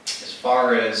as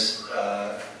far as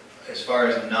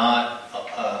not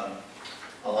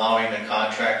allowing the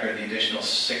contractor the additional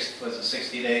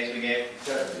 60 days we gave?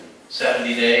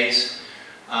 70 days.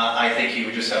 I think he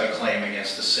would just have a claim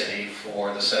against the city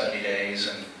for the 70 days,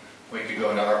 and we could go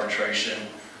into arbitration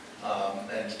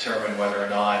and determine whether or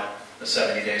not the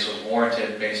 70 days was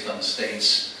warranted based on the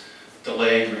state's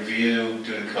delayed review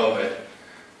due to COVID.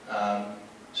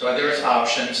 So there's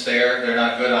options there. They're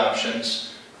not good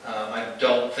options. I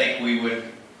don't think we would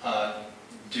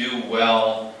do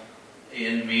well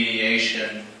in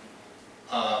mediation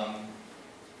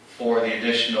for the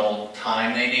additional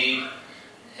time they need.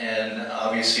 And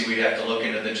obviously we'd have to look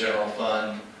into the general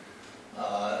fund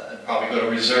and probably go to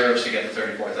reserves to get the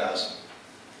 $34,000.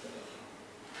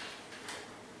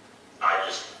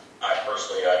 I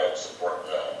personally don't support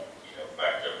the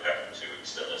fact of having to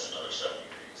extend this another 70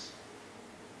 days.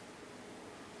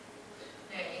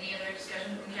 Okay, any other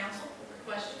discussion from council or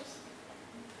questions?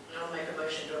 I'll make a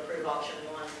motion to approve option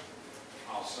 1.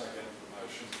 I'll second the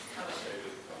motion. How about you?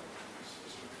 Stated by Ms.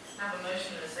 Sister. I have a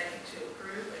motion and a second to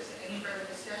approve. Is there any further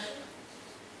discussion?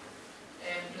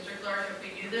 And Mr. Clark, if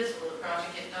we do this, will the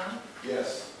project get done?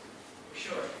 Yes.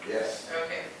 Sure. Yes.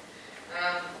 Okay.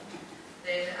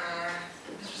 Then,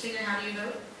 Mr. Singer, how do you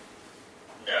vote?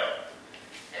 No.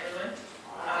 Everyone?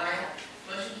 Aye.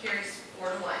 Motion carries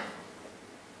 4-1.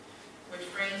 Which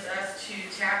brings us to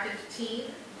tab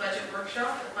 15, budget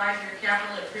workshop, the 5-year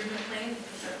capital improvement plan.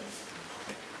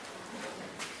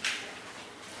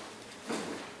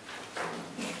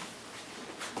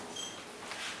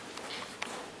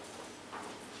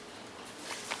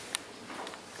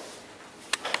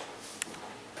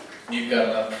 You've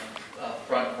got a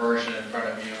front version in front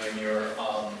of you in your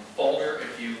folder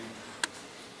if you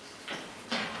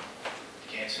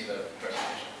can't see the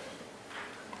presentation.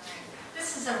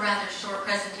 This is a rather short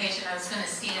presentation. I was going to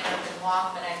stand up and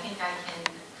walk, but I think I can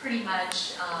pretty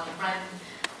much run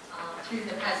through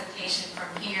the presentation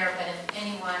from here. But if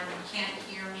anyone can't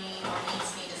hear me or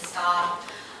needs me to stop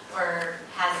or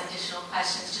has additional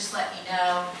questions, just let me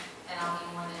know, and I'll be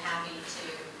more than happy to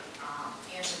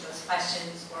answer those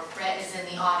questions. Or Brett is in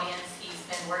the audience. He's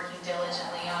been working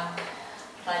diligently on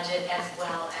budget as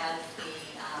well as the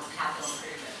capital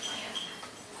improvement plan.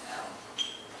 So.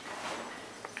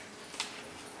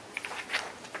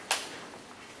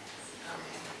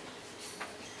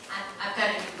 I've got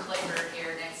a new clicker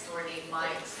here next door named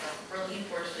Mike, so we're looking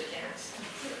forward to the cameras.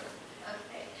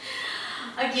 Okay.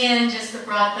 Again, just the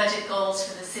broad budget goals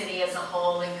for the city as a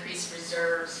whole: increase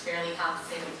reserves, fairly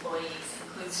compensate employees,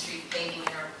 include street paving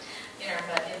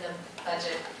in the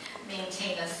budget,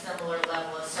 maintain a similar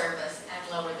level of service, and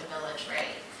lower the millage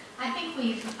rate. I think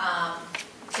we've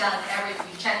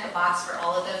we've checked the box for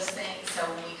all of those things, so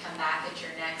when we come back at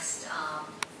your next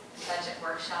budget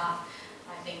workshop,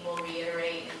 I think we'll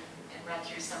reiterate and run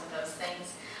through some of those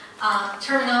things.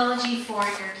 Terminology for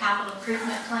your capital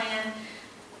improvement plan.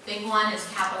 Big one is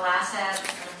capital assets,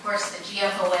 and of course the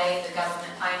GFOA, the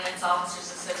Government Finance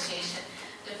Officers Association,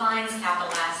 defines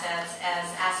capital assets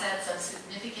as assets of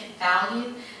significant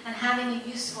value and having a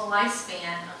useful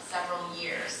lifespan of several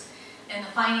years. In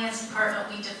the Finance Department,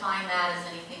 we define that as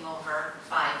anything over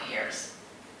 5 years.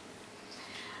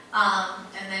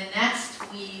 And then next,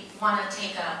 we want to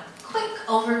take a quick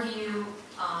overview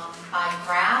by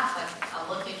graph, a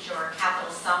look at your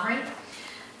capital summary.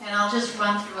 And I'll just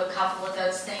run through a couple of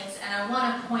those things. And I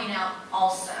want to point out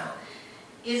also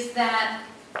is that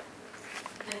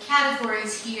the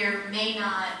categories here may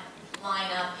not line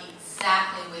up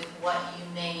exactly with what you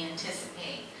may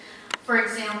anticipate. For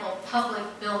example, public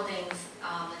buildings,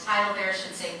 the title there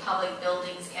should say public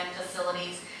buildings and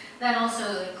facilities. That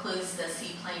also includes the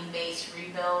seaplane-based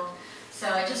rebuild.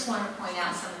 So I just want to point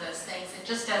out some of those things. And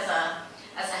just as a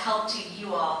help to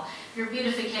you all, your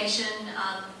beautification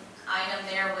item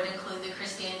there would include the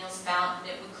Chris Daniels Fountain.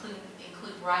 It would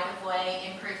include right-of-way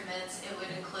improvements. It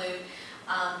would include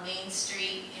Main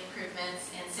Street improvements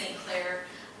and St. Clair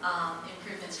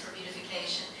improvements for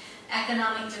beautification.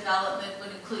 Economic development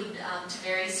would include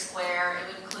Tavares Square. It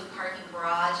would include parking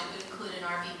garage. It would include an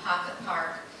RV pocket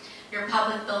park. Your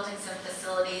public buildings and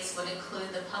facilities would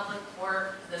include the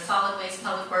solid waste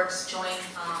public works joint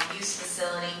use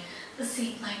facility, the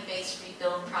seaplane-based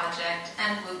rebuild project,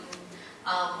 and Wooten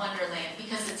Wonderland,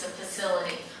 because it's a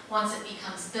facility. Once it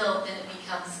becomes built, then it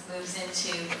moves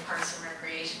into the Parks and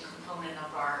Recreation component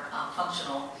of our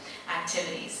functional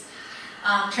activities.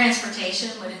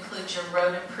 Transportation would include your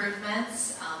road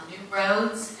improvements, new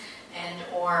roads, and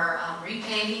or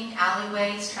repaving,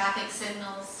 alleyways, traffic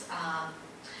signals,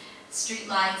 street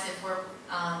lights if we're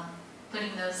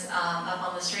putting those up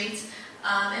on the streets.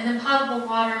 And then potable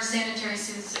water, sanitary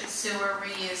sewer,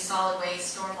 reuse, solid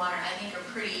waste, stormwater, I think are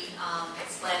pretty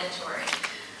explanatory.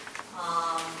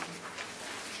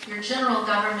 Your general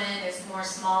government is more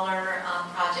smaller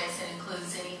projects and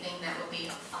includes anything that will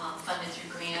be funded through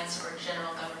grants or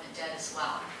general government debt as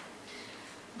well.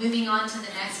 Moving on to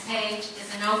the next page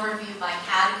is an overview by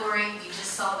category. You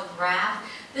just saw the graph.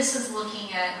 This is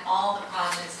looking at all the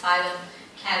projects by the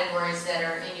categories that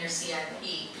are in your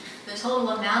CIP. The total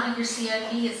amount of your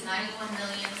CIP is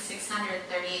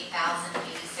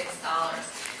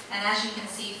 $91,638,086. And as you can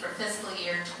see, for fiscal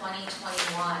year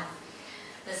 2021,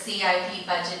 the CIP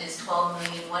budget is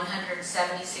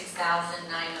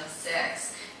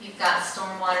 $12,176,906. You've got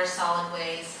stormwater, solid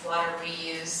waste, water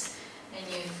reuse, and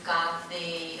you've got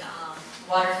the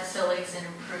water facilities and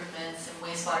improvements and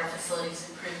wastewater facilities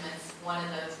improvements, one of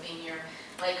those being your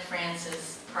Lake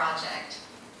Francis project.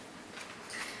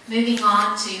 Moving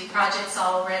on to projects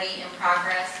already in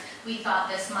progress, we thought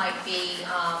this might be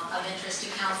of interest to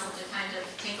council to kind of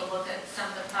take a look at some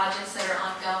of the projects that are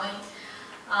ongoing.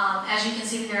 As you can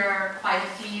see, there are quite a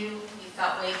few. We've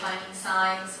got wayfinding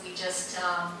signs. We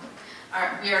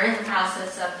are in the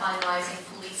process of finalizing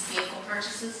police vehicle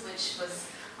purchases, which was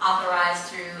authorized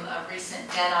through a recent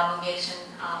debt obligation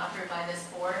approved by this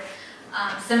board.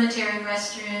 Cemetery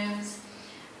restrooms,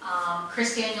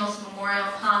 Chris Daniels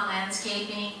Memorial Pond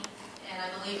landscaping, and I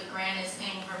believe a grant is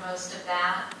paying for most of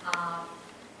that.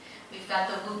 We've got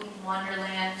the Wooten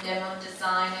Wonderland demo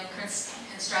design and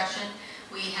construction.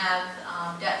 We have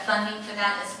debt funding for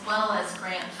that as well as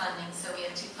grant funding, so we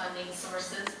have two funding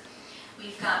sources.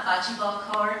 We've got bocce ball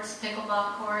courts,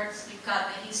 pickleball courts. We've got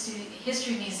the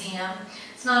History Museum.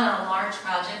 It's not a large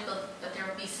project, but there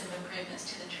will be some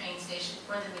improvements to the train station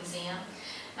for the museum.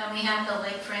 And we have the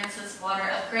Lake Francis water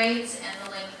upgrades and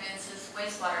the Lake Francis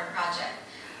wastewater project.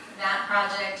 That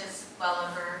project is well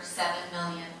over $7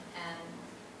 million, and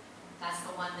that's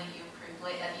the one that you approved.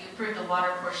 You approved the water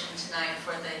portion tonight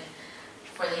for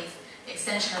the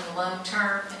extension of the loan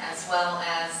term as well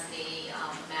as the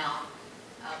amount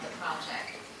of the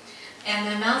project. And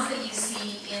the amounts that you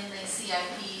see in the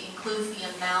CIP includes the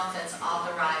amount that's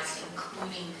authorized,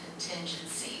 including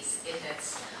contingencies, if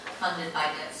it's funded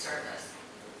by debt service.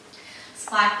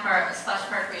 Splash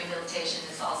Park rehabilitation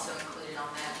is also included on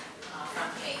that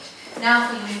front page. Now if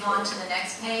we move on to the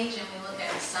next page and we look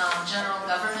at some general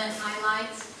government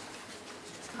highlights,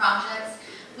 projects,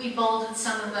 we bolded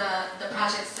some of the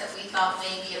projects that we thought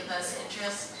may be of most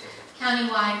interest.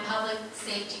 Countywide public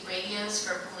safety radios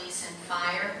for police and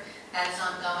fire. That is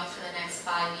ongoing for the next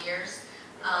 5 years.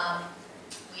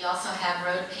 We also have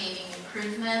road paving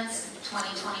improvements.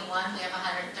 2021, we have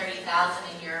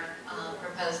 $130,000 in your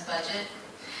proposed budget.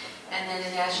 And then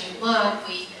as you look,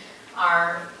 we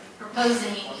are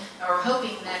proposing or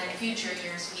hoping that in future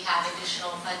years we have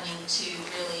additional funding to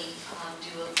really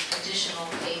do additional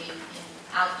paving in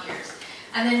out years.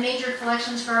 And then major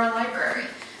collections for our library.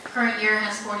 Current year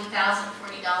has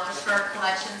 $40,040 for our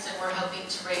collections, and we're hoping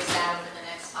to raise that over the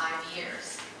next 5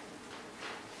 years.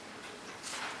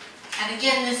 And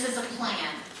again, this is a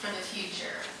plan for the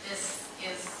future. This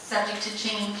is subject to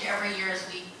change every year as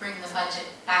we bring the budget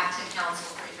back to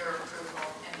council for your approval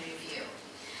and review.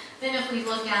 Then if we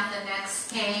look at the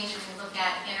next page and we look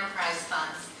at enterprise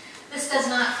funds, this does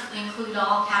not include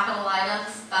all capital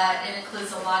items, but it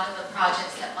includes a lot of the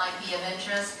projects that might be of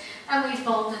interest. And we've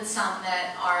bolded some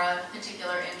that are of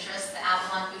particular interest. The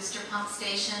Avalon Booster Pump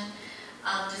Station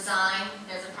design,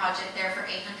 there's a project there for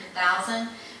 $800,000.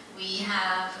 We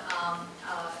have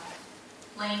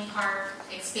Lane Park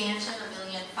expansion, $1.5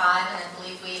 million, and I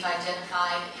believe we've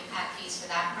identified impact fees for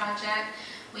that project.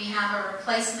 We have a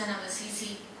replacement of a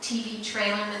CCTV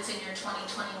trailer that's in your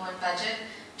 2021 budget,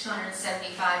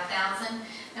 $275,000.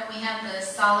 And we have the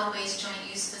solid waste joint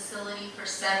use facility for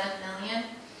 $7 million.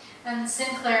 And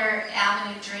Sinclair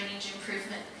Avenue drainage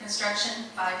improvement construction,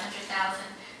 $500,000.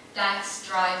 Dykes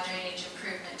Drive drainage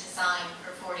improvement design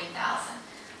for $40,000.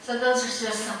 So those are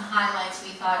just some highlights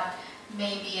we thought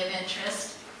may be of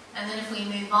interest. And then if we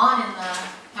move on in the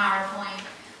PowerPoint,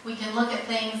 we can look at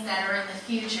things that are in the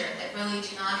future that really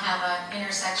do not have an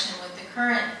intersection with the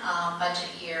current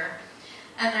budget year.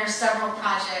 And there are several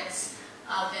projects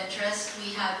of interest.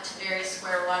 We have Tavares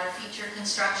Square water feature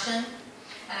construction,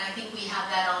 and I think we have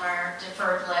that on our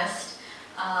deferred list.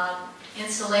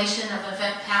 Installation of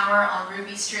event power on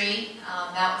Ruby Street,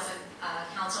 that was a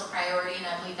council priority, and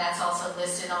I believe that's also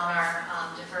listed on our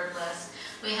deferred list.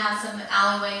 We have some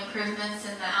alleyway improvements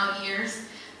in the out years.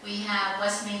 We have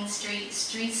West Main Street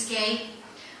streetscape,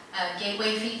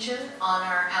 gateway feature on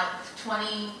our out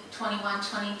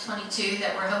 2021-2022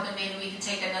 that we're hoping maybe we can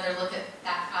take another look at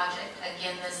that project.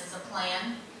 Again, this is a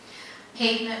plan.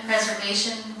 Pavement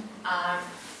preservation,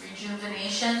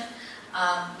 rejuvenation.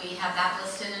 We have that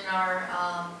listed in our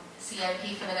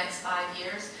CIP for the next 5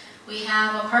 years. We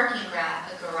have a parking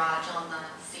garage on the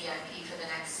CIP for the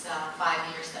next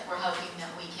 5 years that we're hoping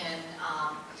that we can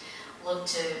look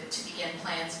to begin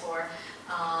plans for.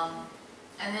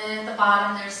 And then at the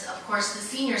bottom, there's, of course, the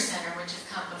senior center, which has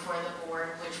come before the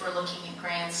board, which we're looking at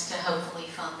grants to hopefully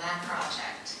fund that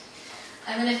project.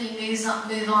 And then if you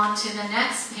move on to the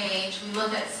next page, we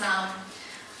look at some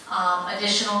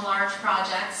additional large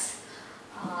projects,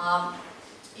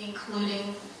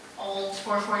 including Old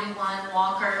 441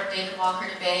 David Walker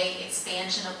to Bay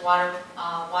expansion of water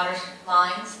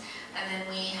lines, and then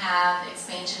we have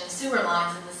expansion of sewer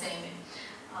lines in the same,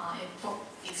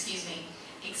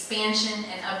 expansion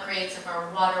and upgrades of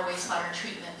our water wastewater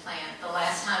treatment plant. The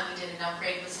last time we did an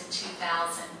upgrade was in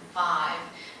 2005,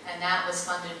 and that was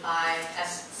funded by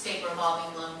state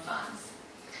revolving loan funds.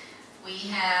 We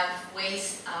have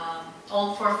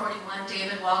Old 441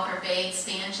 David Walker Bay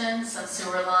expansion, some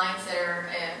sewer lines that are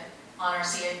on our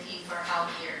CIP for out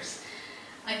years.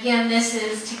 Again, this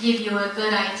is to give you a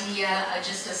good idea,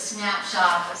 just a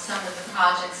snapshot of some of the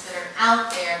projects that are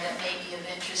out there that may be of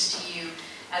interest to you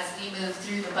as we move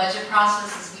through the budget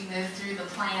process, as we move through the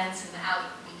plans and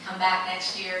we come back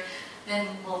next year, then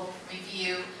we'll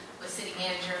review with city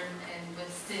manager and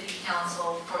with city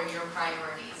council for your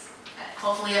priorities.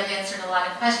 Hopefully I've answered a lot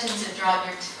of questions and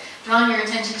drawn your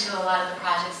attention to a lot of the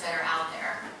projects that are out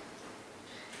there.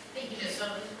 Thank you, Ms.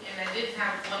 Sullivan. And I did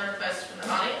have one request from the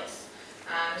audience.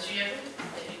 Mr. Yevon,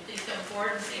 if you please come forward.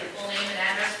 forward and state your full name and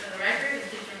address for the record, and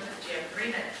please remember that you have 3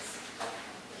 minutes.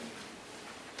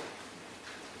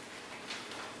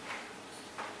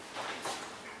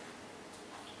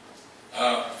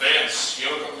 Vance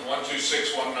Yoakum,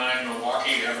 12619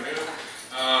 Milwaukee Avenue.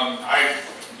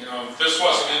 This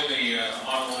wasn't in the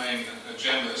online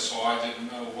agenda, so I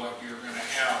didn't know what you were going to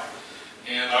have.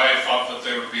 And I thought that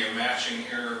there would be a matching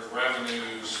here of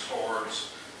revenues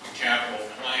towards the capital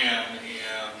plan,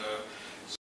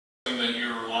 and that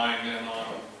you're relying in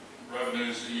on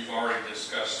revenues that you've already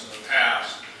discussed in the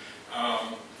past.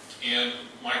 And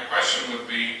my question would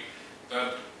be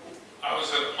that I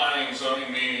was at a planning and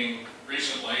zoning meeting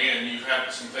recently, and you've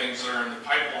had some things that are in the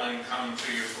pipeline come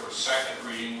to you for a second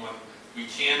reading when we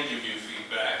can give you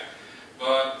feedback,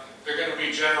 but they're going to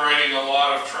be generating a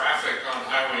lot of traffic on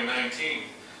Highway 19.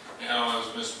 Now,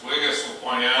 as Ms. Boggus will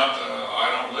point out, I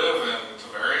don't live in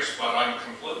Tavares, but I'm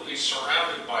completely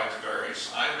surrounded by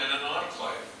Tavares. I'm in an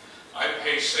enclave. I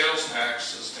pay sales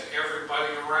taxes to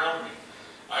everybody around me.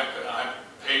 I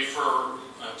pay for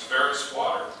Tavares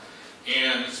water.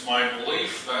 And it's my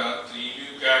belief that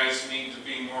you guys need to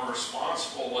be more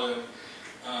responsible in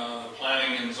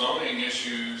planning and zoning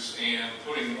issues and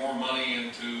putting more money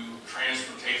into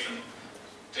transportation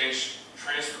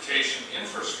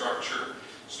infrastructure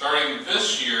starting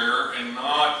this year, and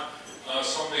not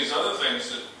some of these other things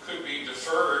that could be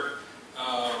deferred,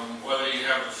 whether you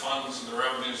have the funds and the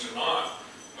revenues or not.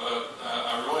 But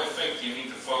I really think you need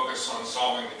to focus on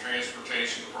solving the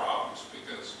transportation problems,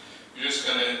 because you're just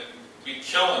going to be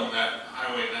killing that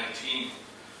Highway 19.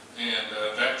 And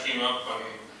that came up, and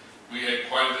we had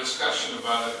quite a discussion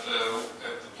about it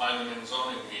at the planning and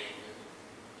zoning meeting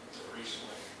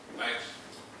recently. Thanks.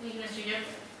 Thank you, Mr. Gibb.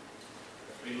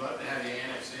 We'd love to have you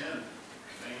annex in.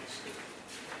 Thanks.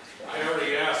 I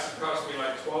already asked, it cost me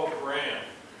like $12 grand.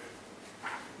 I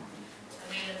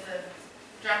mean, it's a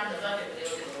drop in the bucket when you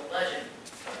look at the whole budget.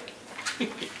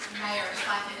 Mayor, if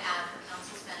I could add for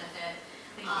council's benefit,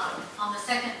 on the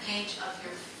second page of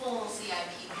your full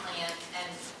CIP plan and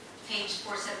page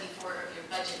 474 of your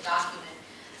budget document,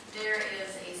 there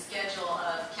is a schedule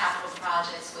of capital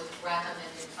projects with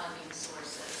recommended funding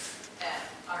sources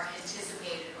that are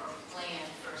anticipated or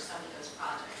planned for some of those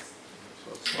projects.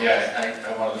 Yeah,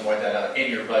 I wanted to point that out.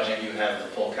 In your budget, you have the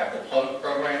full capital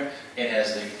program. It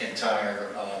has the entire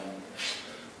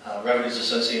revenues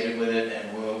associated with it,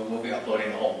 and we'll be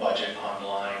uploading the whole budget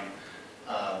online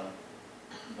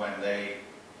when they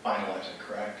finalize it,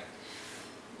 correct?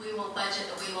 We will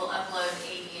upload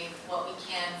ADA, what we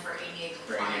can for ADA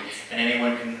compliance. And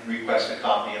anyone can request a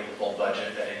copy of the full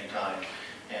budget at any time,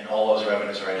 and all those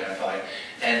revenues are identified.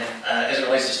 And as it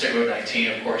relates to State Road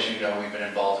 19, of course, you know we've been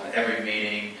involved in every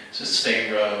meeting. It's a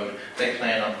state road. They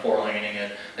plan on four-laning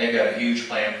it. They've got a huge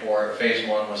plan for it. Phase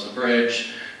 1 was the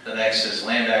bridge. The next is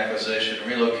land acquisition,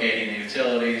 relocating the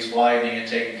utilities, widening and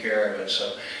taking care of it.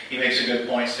 So he makes a good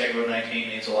point. State Road 19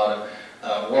 needs a lot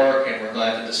of work, and we're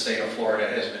glad that the state of Florida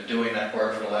has been doing that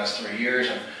work for the last 3 years.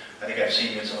 And I think I've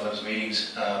seen you at some of those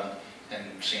meetings and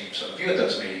seen some of you at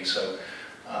those meetings. So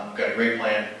we've got a great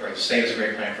plan, or the state has a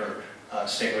great plan for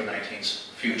State Road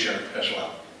 19's future as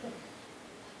well.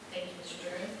 Thank you, Mr.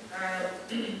 Drury.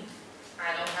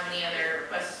 I don't have any other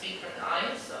requests to speak from the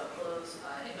audience, so I'll close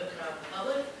input from the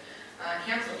public.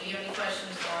 Council, do you have any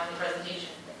questions on the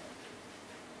presentation?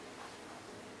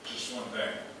 Just one thing,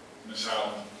 Ms.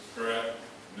 Allen, correct?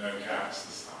 No cats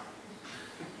this time.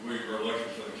 We were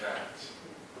looking for the cats.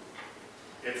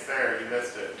 It's there, you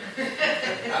missed it.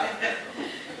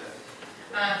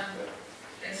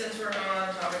 And since we're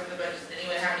on topic of the budget, does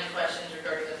anyone have any questions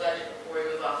regarding the budget before we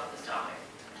move off of this topic?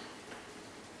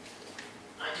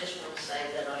 I just want to say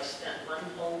that I spent one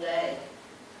whole day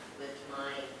with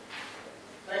my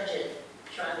budget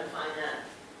trying to find that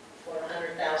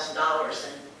 $400,000,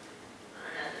 and I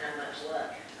hadn't had much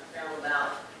luck. I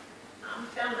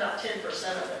found about 10%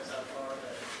 of it so far, but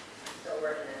I'm still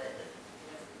working at it.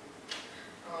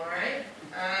 All right.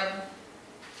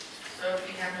 So if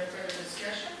we have no further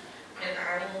discussion, then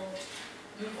I will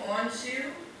move on to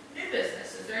new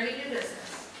business. Is there any new business?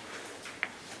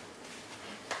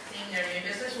 Seeing no new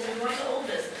business, we'll move on to old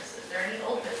business. Is there any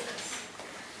old business?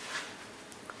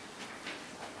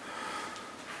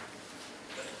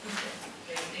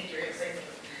 I think you're excited.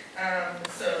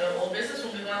 So no old business.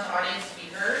 We'll move on to audience to be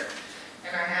heard.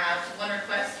 And I have one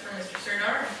request from Mr.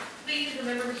 Serdar. Please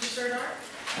remember, Mr. Serdar,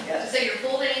 to say your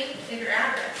full name and your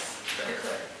address for the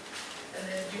clerk. And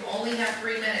then you only have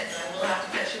 3 minutes, and I will have to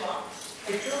cut you off.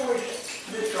 If you wish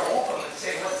Mr. Holcomb and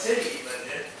say what city he lived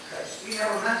in, because we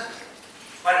never mentioned it.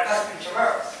 But it must be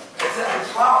Tavares. It's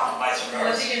surrounded by Tavares.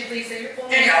 Once again, please say your full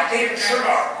name. Anyhow, David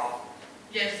Serdar,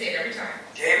 You have to say it every time.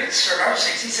 David Sirgar,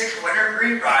 66 Winter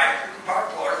Green Drive, Brooklyn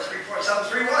Park, Florida,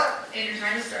 34731. And your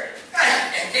time has started.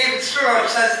 And David Sirgar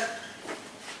says,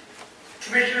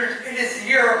 Commissioners, it is the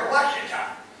year of election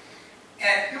time.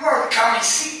 And you are the county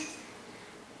seat.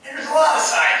 And there's a lot of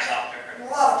signs out there. And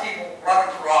a lot of people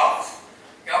running for office.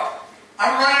 You know,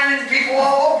 I'm running into people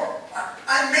all over.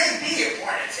 I may be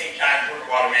appointed at St. John's Board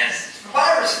of Water Management. The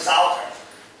virus is out there.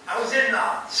 I was in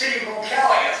the city of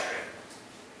Ocala yesterday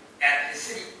at the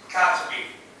city council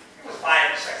meeting. It was 5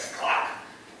 or 6 o'clock.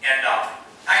 And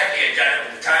I had the agenda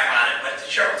with the time on it, but the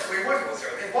sheriff, we wouldn't go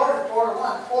through. They voted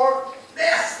 4-1 for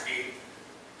this to be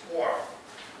war.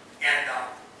 And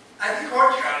I think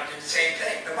Orange County did the same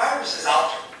thing. The virus is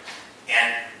out there.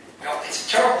 And, you know, it's a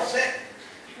terrible thing.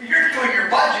 You're doing your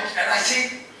budgets, and I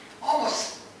see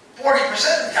almost 40%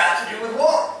 of it got to do with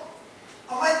water.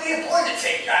 I might be appointed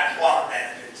St. John's Water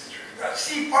Management District.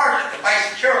 Steve Parton, the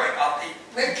vice chairman of the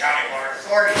Lake County Water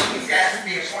Authority, he's asked to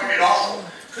be appointed also,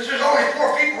 because there's only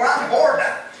 4 people on the board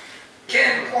now.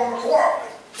 Can't form a quorum,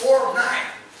 4 of 9.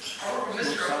 I work with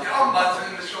Mr. Ombudsman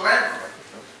and Mr. Landry.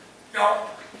 You know,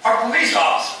 our police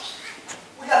officers,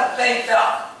 we got to thank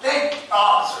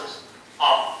officers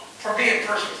for being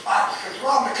first responders, because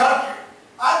around the country,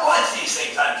 I watch these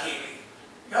things on TV.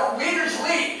 You know, leaders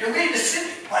lead. You lead the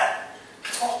city, but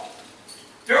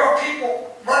there are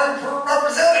people running for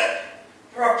representative.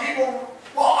 There are people,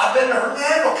 well, I've been to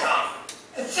Hernando County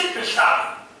and Citrus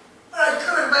County. But I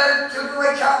could have been to the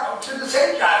Lake County, to the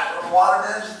St. John's Water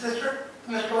Management District.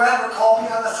 Mr. Lambert called me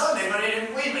on a Sunday, but he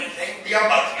didn't leave anything, the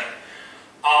ombudsman.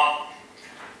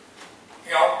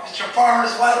 You know, Mr.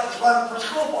 Farmer's wife is running for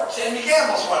school board. Sandy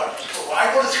Gamble's running for school board.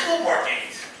 I go to school board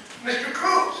meetings. Mr.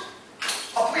 Cruz,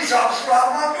 a police officer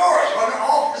out of Honduras, running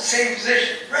all for the same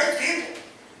position. Great people.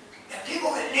 And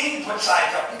people that need to put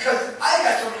signs up, because I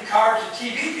got so many cars and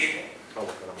TV people.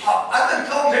 I've been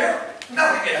filmed here.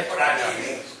 Nothing gets put on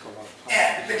TV.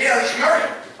 And the Daily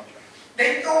Commercial.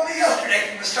 They filmed me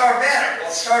yesterday from the Star Banner.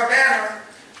 Well, the Star Banner,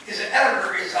 his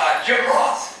editor is Jim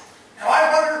Ross. Now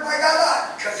I wonder if I got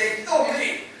on, because they filmed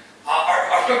me,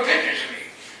 or took pictures of me.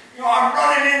 You know, I'm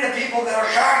running into people that are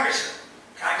congressmen.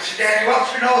 Congressman Danny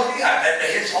Webster knows me. I've been to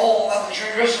his whole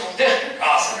congressional district.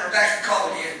 Senator Baxter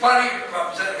called me his buddy.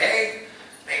 Representative Haig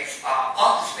makes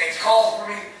calls for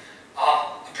me.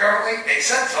 Apparently, they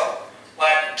said so.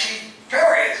 But Keith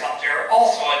Perry is up there,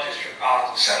 also a district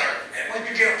senator. And when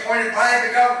you get appointed by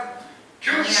the governor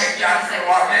to St. John's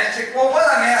Water Management, well, what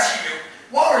I'm asking you,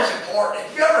 water is important.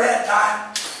 If you ever had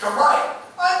time to write,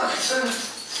 I'm a concerned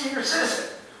senior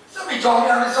citizen. Somebody told me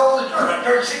I'm as old as dirt. I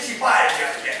turned 65 the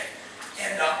other day.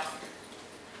 And,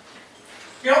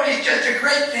 you know, it's just a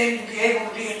great thing to be able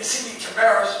to be in the city of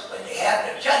Tavares when they had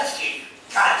the jet ski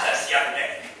contest the other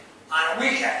day on a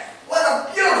weekend. What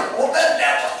a beautiful event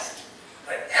that was.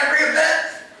 But every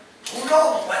event, who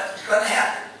knows what's going to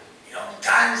happen. You know, the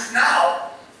time is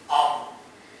now. All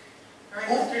right,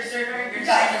 Mr. Sirgar, your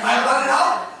time is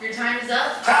up. Your time is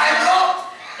up. Time is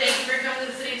up. Thank you for coming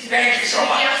to the city today. Thank you so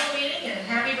much. Council meeting, and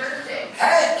happy birthday.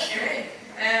 Thank you. Okay.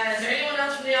 Is there anyone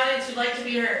else from the audience who'd like to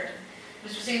be heard?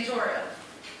 Mr. Santoro.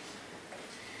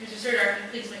 Mr. Sirgar, can you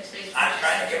please make space for I'm Mr.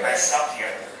 trying to get Santoro? myself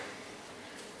together.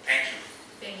 Thank you.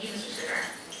 Thank you, Mr. Sirgar.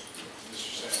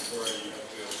 Mr. Santori, you have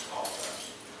to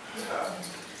apologize.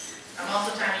 I'm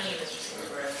also timing you, Mr.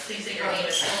 Santoro. Please say your name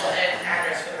and full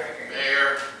address for the record.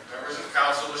 Mayor, members of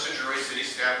council, Mr. Jury, city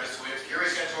staff, Mr. Williams, Gary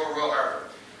Santoro, Royal Harbor.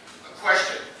 A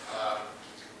question.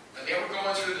 When they were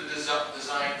going through the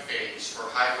design phase for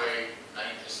Highway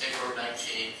State Road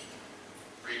 19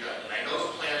 redone, and I know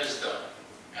the plan is done.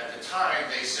 At the time,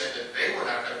 they said that they were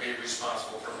not going to be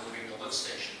responsible for moving the lift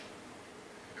station.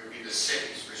 It would be the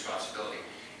city's responsibility.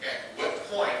 At what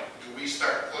point do we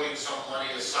start putting some money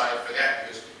aside for that?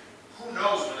 Because who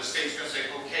knows when the state's going to say,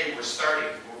 okay, we're starting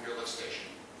to move your lift station.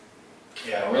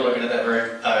 Yeah, we're looking at that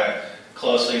very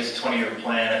closely. It's a 20-year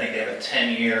plan. I think they have a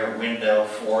 10-year window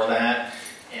for that,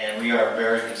 and we are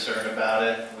very concerned about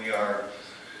it. We are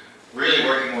really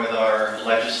working with our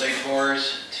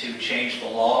legislators to change the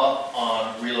law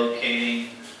on relocating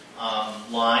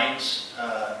lines.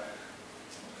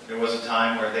 There was a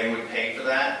time where they would pay for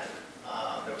that.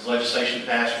 There was legislation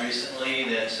passed recently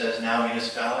that says now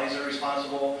municipalities are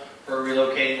responsible for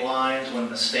relocating lines when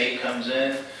the state comes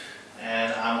in.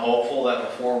 And I'm hopeful that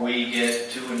before we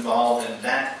get too involved in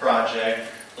that project,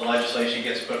 the legislation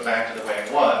gets put back to the way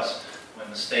it was. When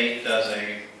the state does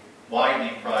a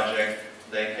widening project,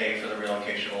 they pay for the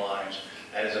relocation of lines.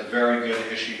 That is a very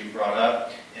good issue you brought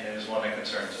up, and it is one that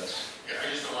concerns us. Yeah,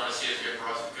 I just don't want to see it get for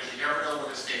us, because you never know when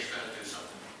the state's going to do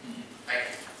something. Thank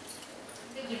you.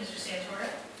 Thank you, Mr. Santoro.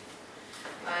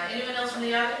 Anyone else from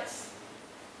the audience?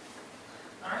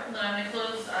 then I'm going to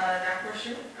close that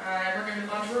portion, and we're going to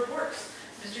move on to reports.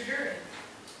 Mr. Drury.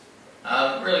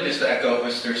 Really just to echo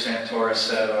what Mr. Santora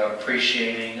said about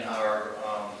appreciating our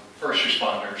first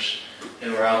responders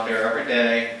who are out there every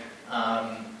day,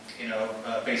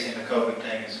 facing the COVID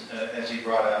things as he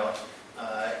brought out.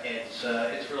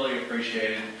 It's really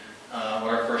appreciated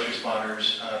what our first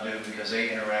responders do because they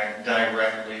interact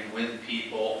directly with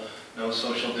people, no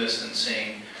social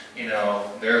distancing.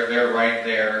 They're right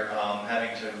there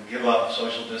having to give up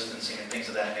social distancing and things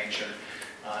of that nature.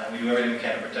 And we do everything we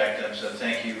can to protect them, so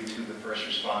thank you to the first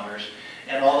responders.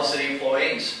 And all the city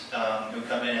employees who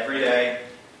come in every day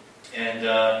and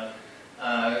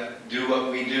do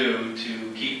what we do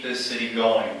to keep this city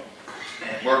going.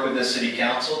 And work with the city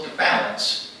council to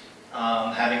balance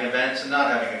having events and not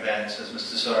having events. As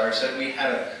Mr. Tavares said, we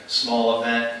had a small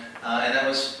event, and that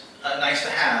was nice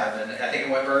to have, and I think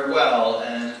it went very well.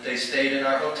 And they stayed in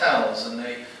our hotels, and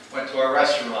they went to our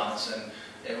restaurants, and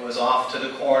it was off to the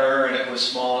corner, and it was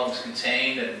small, and it was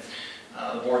contained, and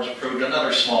the board's approved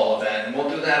another small event, and we'll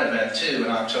do that event too in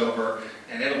October,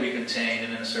 and it'll be contained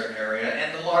and in a certain area.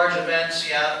 And the large events,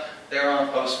 yeah, they're on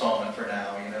postponement for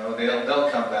now. They'll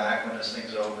come back when this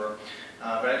thing's over.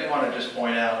 But I do want to just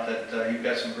point out that you've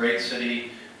got some great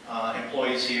city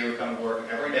employees here who come to work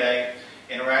every day,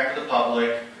 interact with the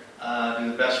public,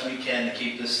 do the best we can to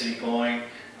keep this city going,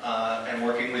 and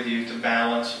working with you to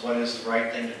balance what is the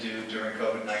right thing to do during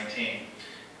COVID-19.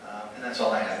 And that's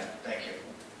all I have. Thank you.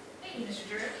 Thank you, Mr.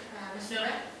 Drury. Ms.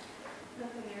 Novak?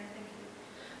 Nothing, Mayor, thank you.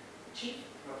 Chief?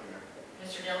 Nothing, Mayor.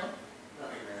 Mr. Dillon?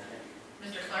 Nothing, Mayor. Thank you.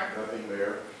 Mr. Clark? Nothing,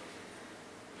 Mayor.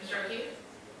 Mr. O'Keefe?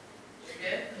 You're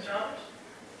good? Mr. Roberts?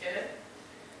 Good?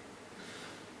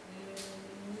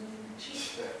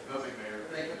 Chief? Nothing, Mayor.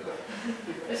 Thank you.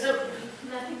 Ms. Oakley?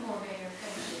 Nothing more, Mayor,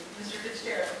 thank you. Mr.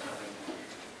 Fitzgerald?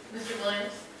 Mr.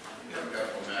 Williams? We have a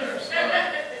couple matters,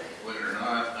 believe it or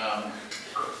not.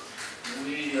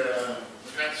 We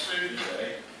got sued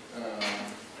today, and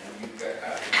you've got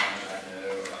copies on it, I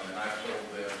know. I told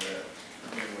them that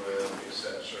we will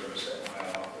accept service at my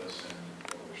office and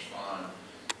will respond,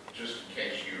 just in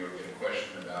case you get a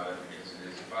question about it, because it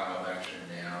is a filed action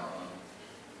now.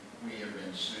 We have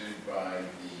been sued by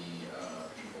the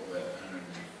people that own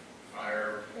the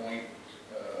Fire Point,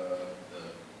 the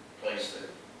place that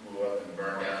blew up and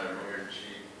burned down over here,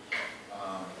 Chief.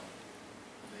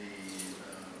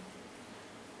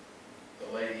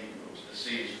 The lady who was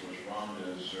deceased was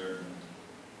Rhonda Zerden.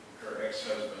 Her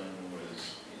ex-husband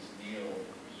is Neil,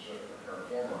 her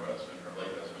former husband, her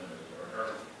late husband, or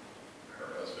her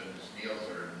husband is Neil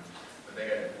Zerden, but they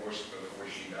got divorced before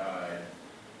she died,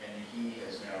 and he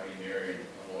has now remarried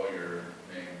a lawyer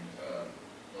named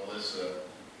Melissa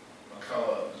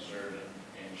McCullough Zerden,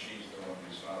 and she's the one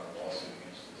who's filed a lawsuit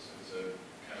against us. It's a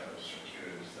kind of a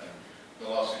circuitous thing. The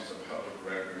lawsuit's a public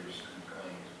records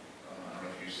complaint. I don't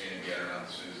know if you've seen it yet or not,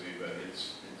 Susie, but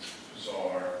it's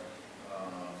bizarre.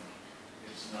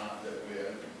 It's not that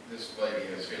this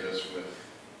lady has hit us with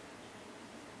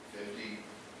 50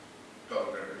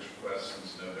 public records requests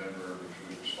since November, which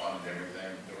we've responded to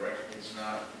everything. It's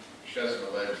not, she doesn't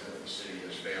allege that the city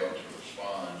has failed to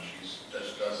respond. She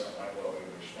just doesn't like what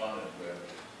we've responded with.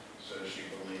 So she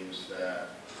believes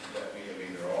that we have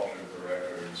either altered the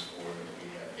records or that we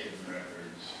have hidden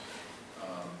records.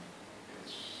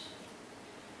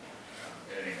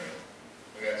 Anyway,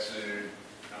 we got sued.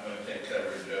 I'm going to take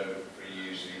coverage of it for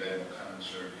you, so they will come and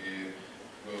serve you.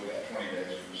 We'll got 20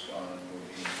 days to respond, and we'll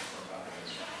be on top of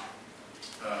this.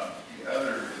 The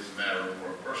other is a matter of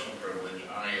more personal privilege.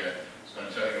 I was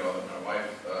going to tell you all that my wife,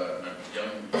 my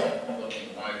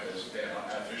young-looking wife, has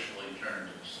officially turned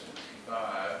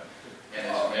 65 and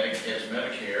is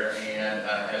Medicare. And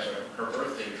as her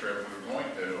birthday trip, we were going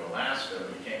to go to Alaska,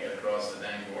 but we can't get across the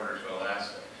dang border to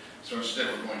Alaska. So instead,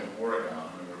 we're going to Oregon,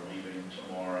 and we're leaving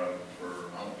tomorrow. I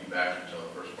won't be back until the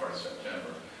first part of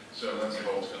September. So Lindsay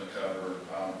Holt's going to cover.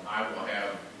 I will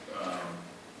have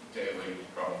daily,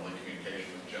 probably,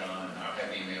 communication with John. I'll have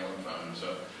email and phone.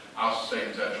 So I'll stay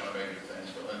in touch on major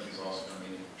things. But Lindsay's also going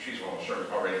to be. She's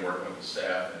already working with the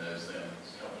staff and is then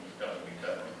helping me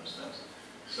cover those things.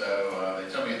 So they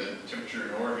tell me that the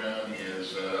temperature in Oregon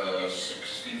is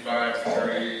 65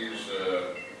 degrees.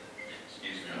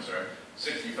 Excuse me, I'm sorry.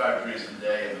 65 degrees in the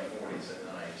day and the 40s at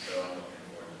night, so I'm looking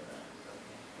forward to that.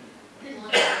 Didn't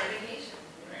look at your vacation.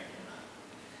 Right.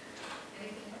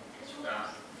 Anything else? No.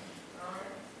 All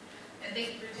right. And thank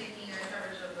you for taking your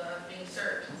coverage of being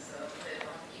served, so they don't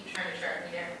have to keep trying to track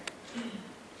me down.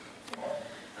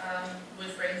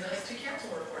 Which brings us to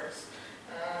council reports.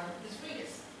 Ms.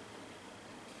 Boggus.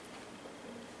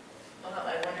 Well,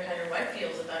 I wonder how your wife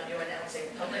feels about you announcing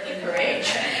publicly her age.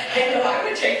 I know I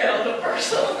would take that a little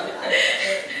personal.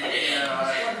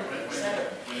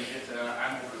 When you get to,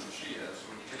 I'm older than she is,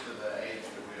 when you get to the age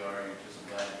that we are, you're just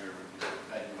glad you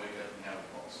wake up and have a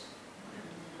pulse.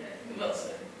 Well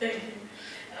said. Thank you.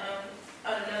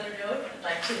 On another note, I'd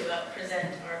like to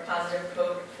present our positive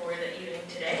quote for the evening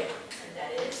today, and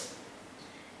that is,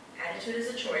 attitude is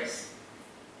a choice,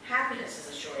 happiness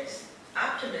is a choice,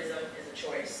 optimism is a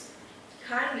choice,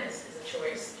 kindness is a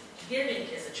choice, giving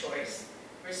is a choice,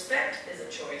 respect is a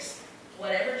choice.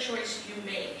 Whatever choice you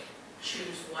make,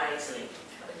 choose wisely.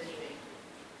 Have a good evening.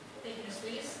 Thank you, Ms.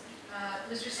 Wees.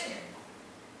 Mr. Singer.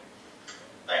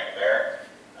 Thank you, Mayor.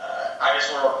 I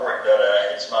just want to report that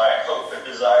it's my hope and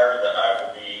desire that I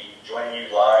will be joining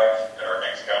you live at our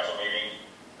next council meeting.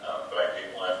 But I do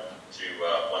want to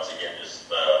once again just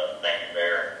thank you,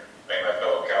 Mayor, thank my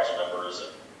fellow council members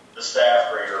and the staff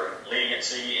for your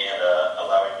leniency and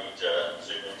allowing me to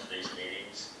zoom into these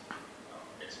meetings.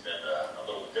 It's been a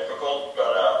little difficult,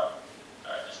 but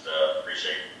I just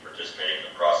appreciate participating in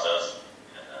the process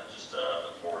and just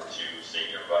look forward to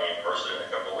seeing everybody in person in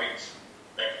a couple of weeks.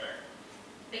 Thank you, Mayor.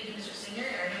 Thank you, Mr. Singer.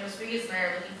 I know Ms. Wees and I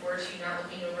are looking forward to you not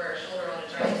looking over our shoulder on a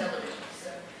giant television.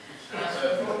 So,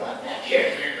 we'll not back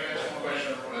here. Can I ask one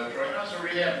question, Troy? How's the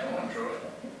rehab going, Troy?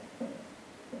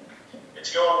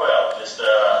 It's going well. Just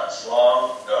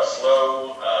slow,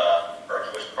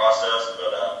 arduous process,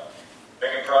 but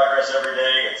making progress every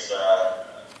day. It's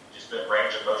just been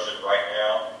range of motion right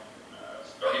now.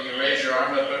 Can you raise your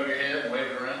arm up over your head and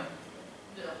wave it around?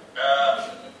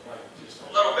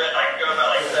 A little bit. I can go about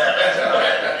like that. That's about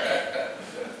it.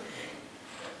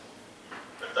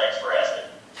 But thanks for asking.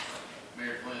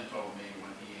 Mayor Glenn told me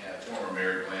when he had, former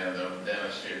Mayor Glenn, the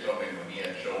dentist here, told me when he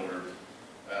had shoulder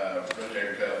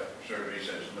rotator cuff surgery, he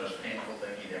said it was the most painful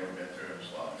thing he'd ever been through in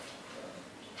his life.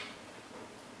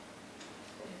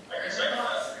 I can second that.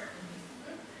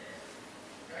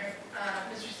 All right.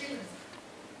 Mr. Stevens.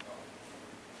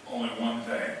 Only one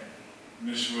thing,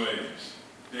 Miss Williams,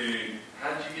 how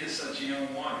did you get such a young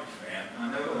wife, man? I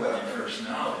know about your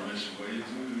personality, Mr. Williams.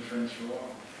 We've been friends for a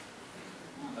while.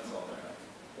 That's all I have.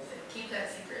 Keep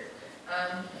that secret.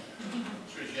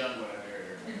 She was young when I married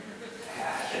her.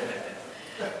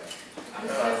 I'm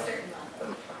his sister.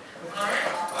 All right.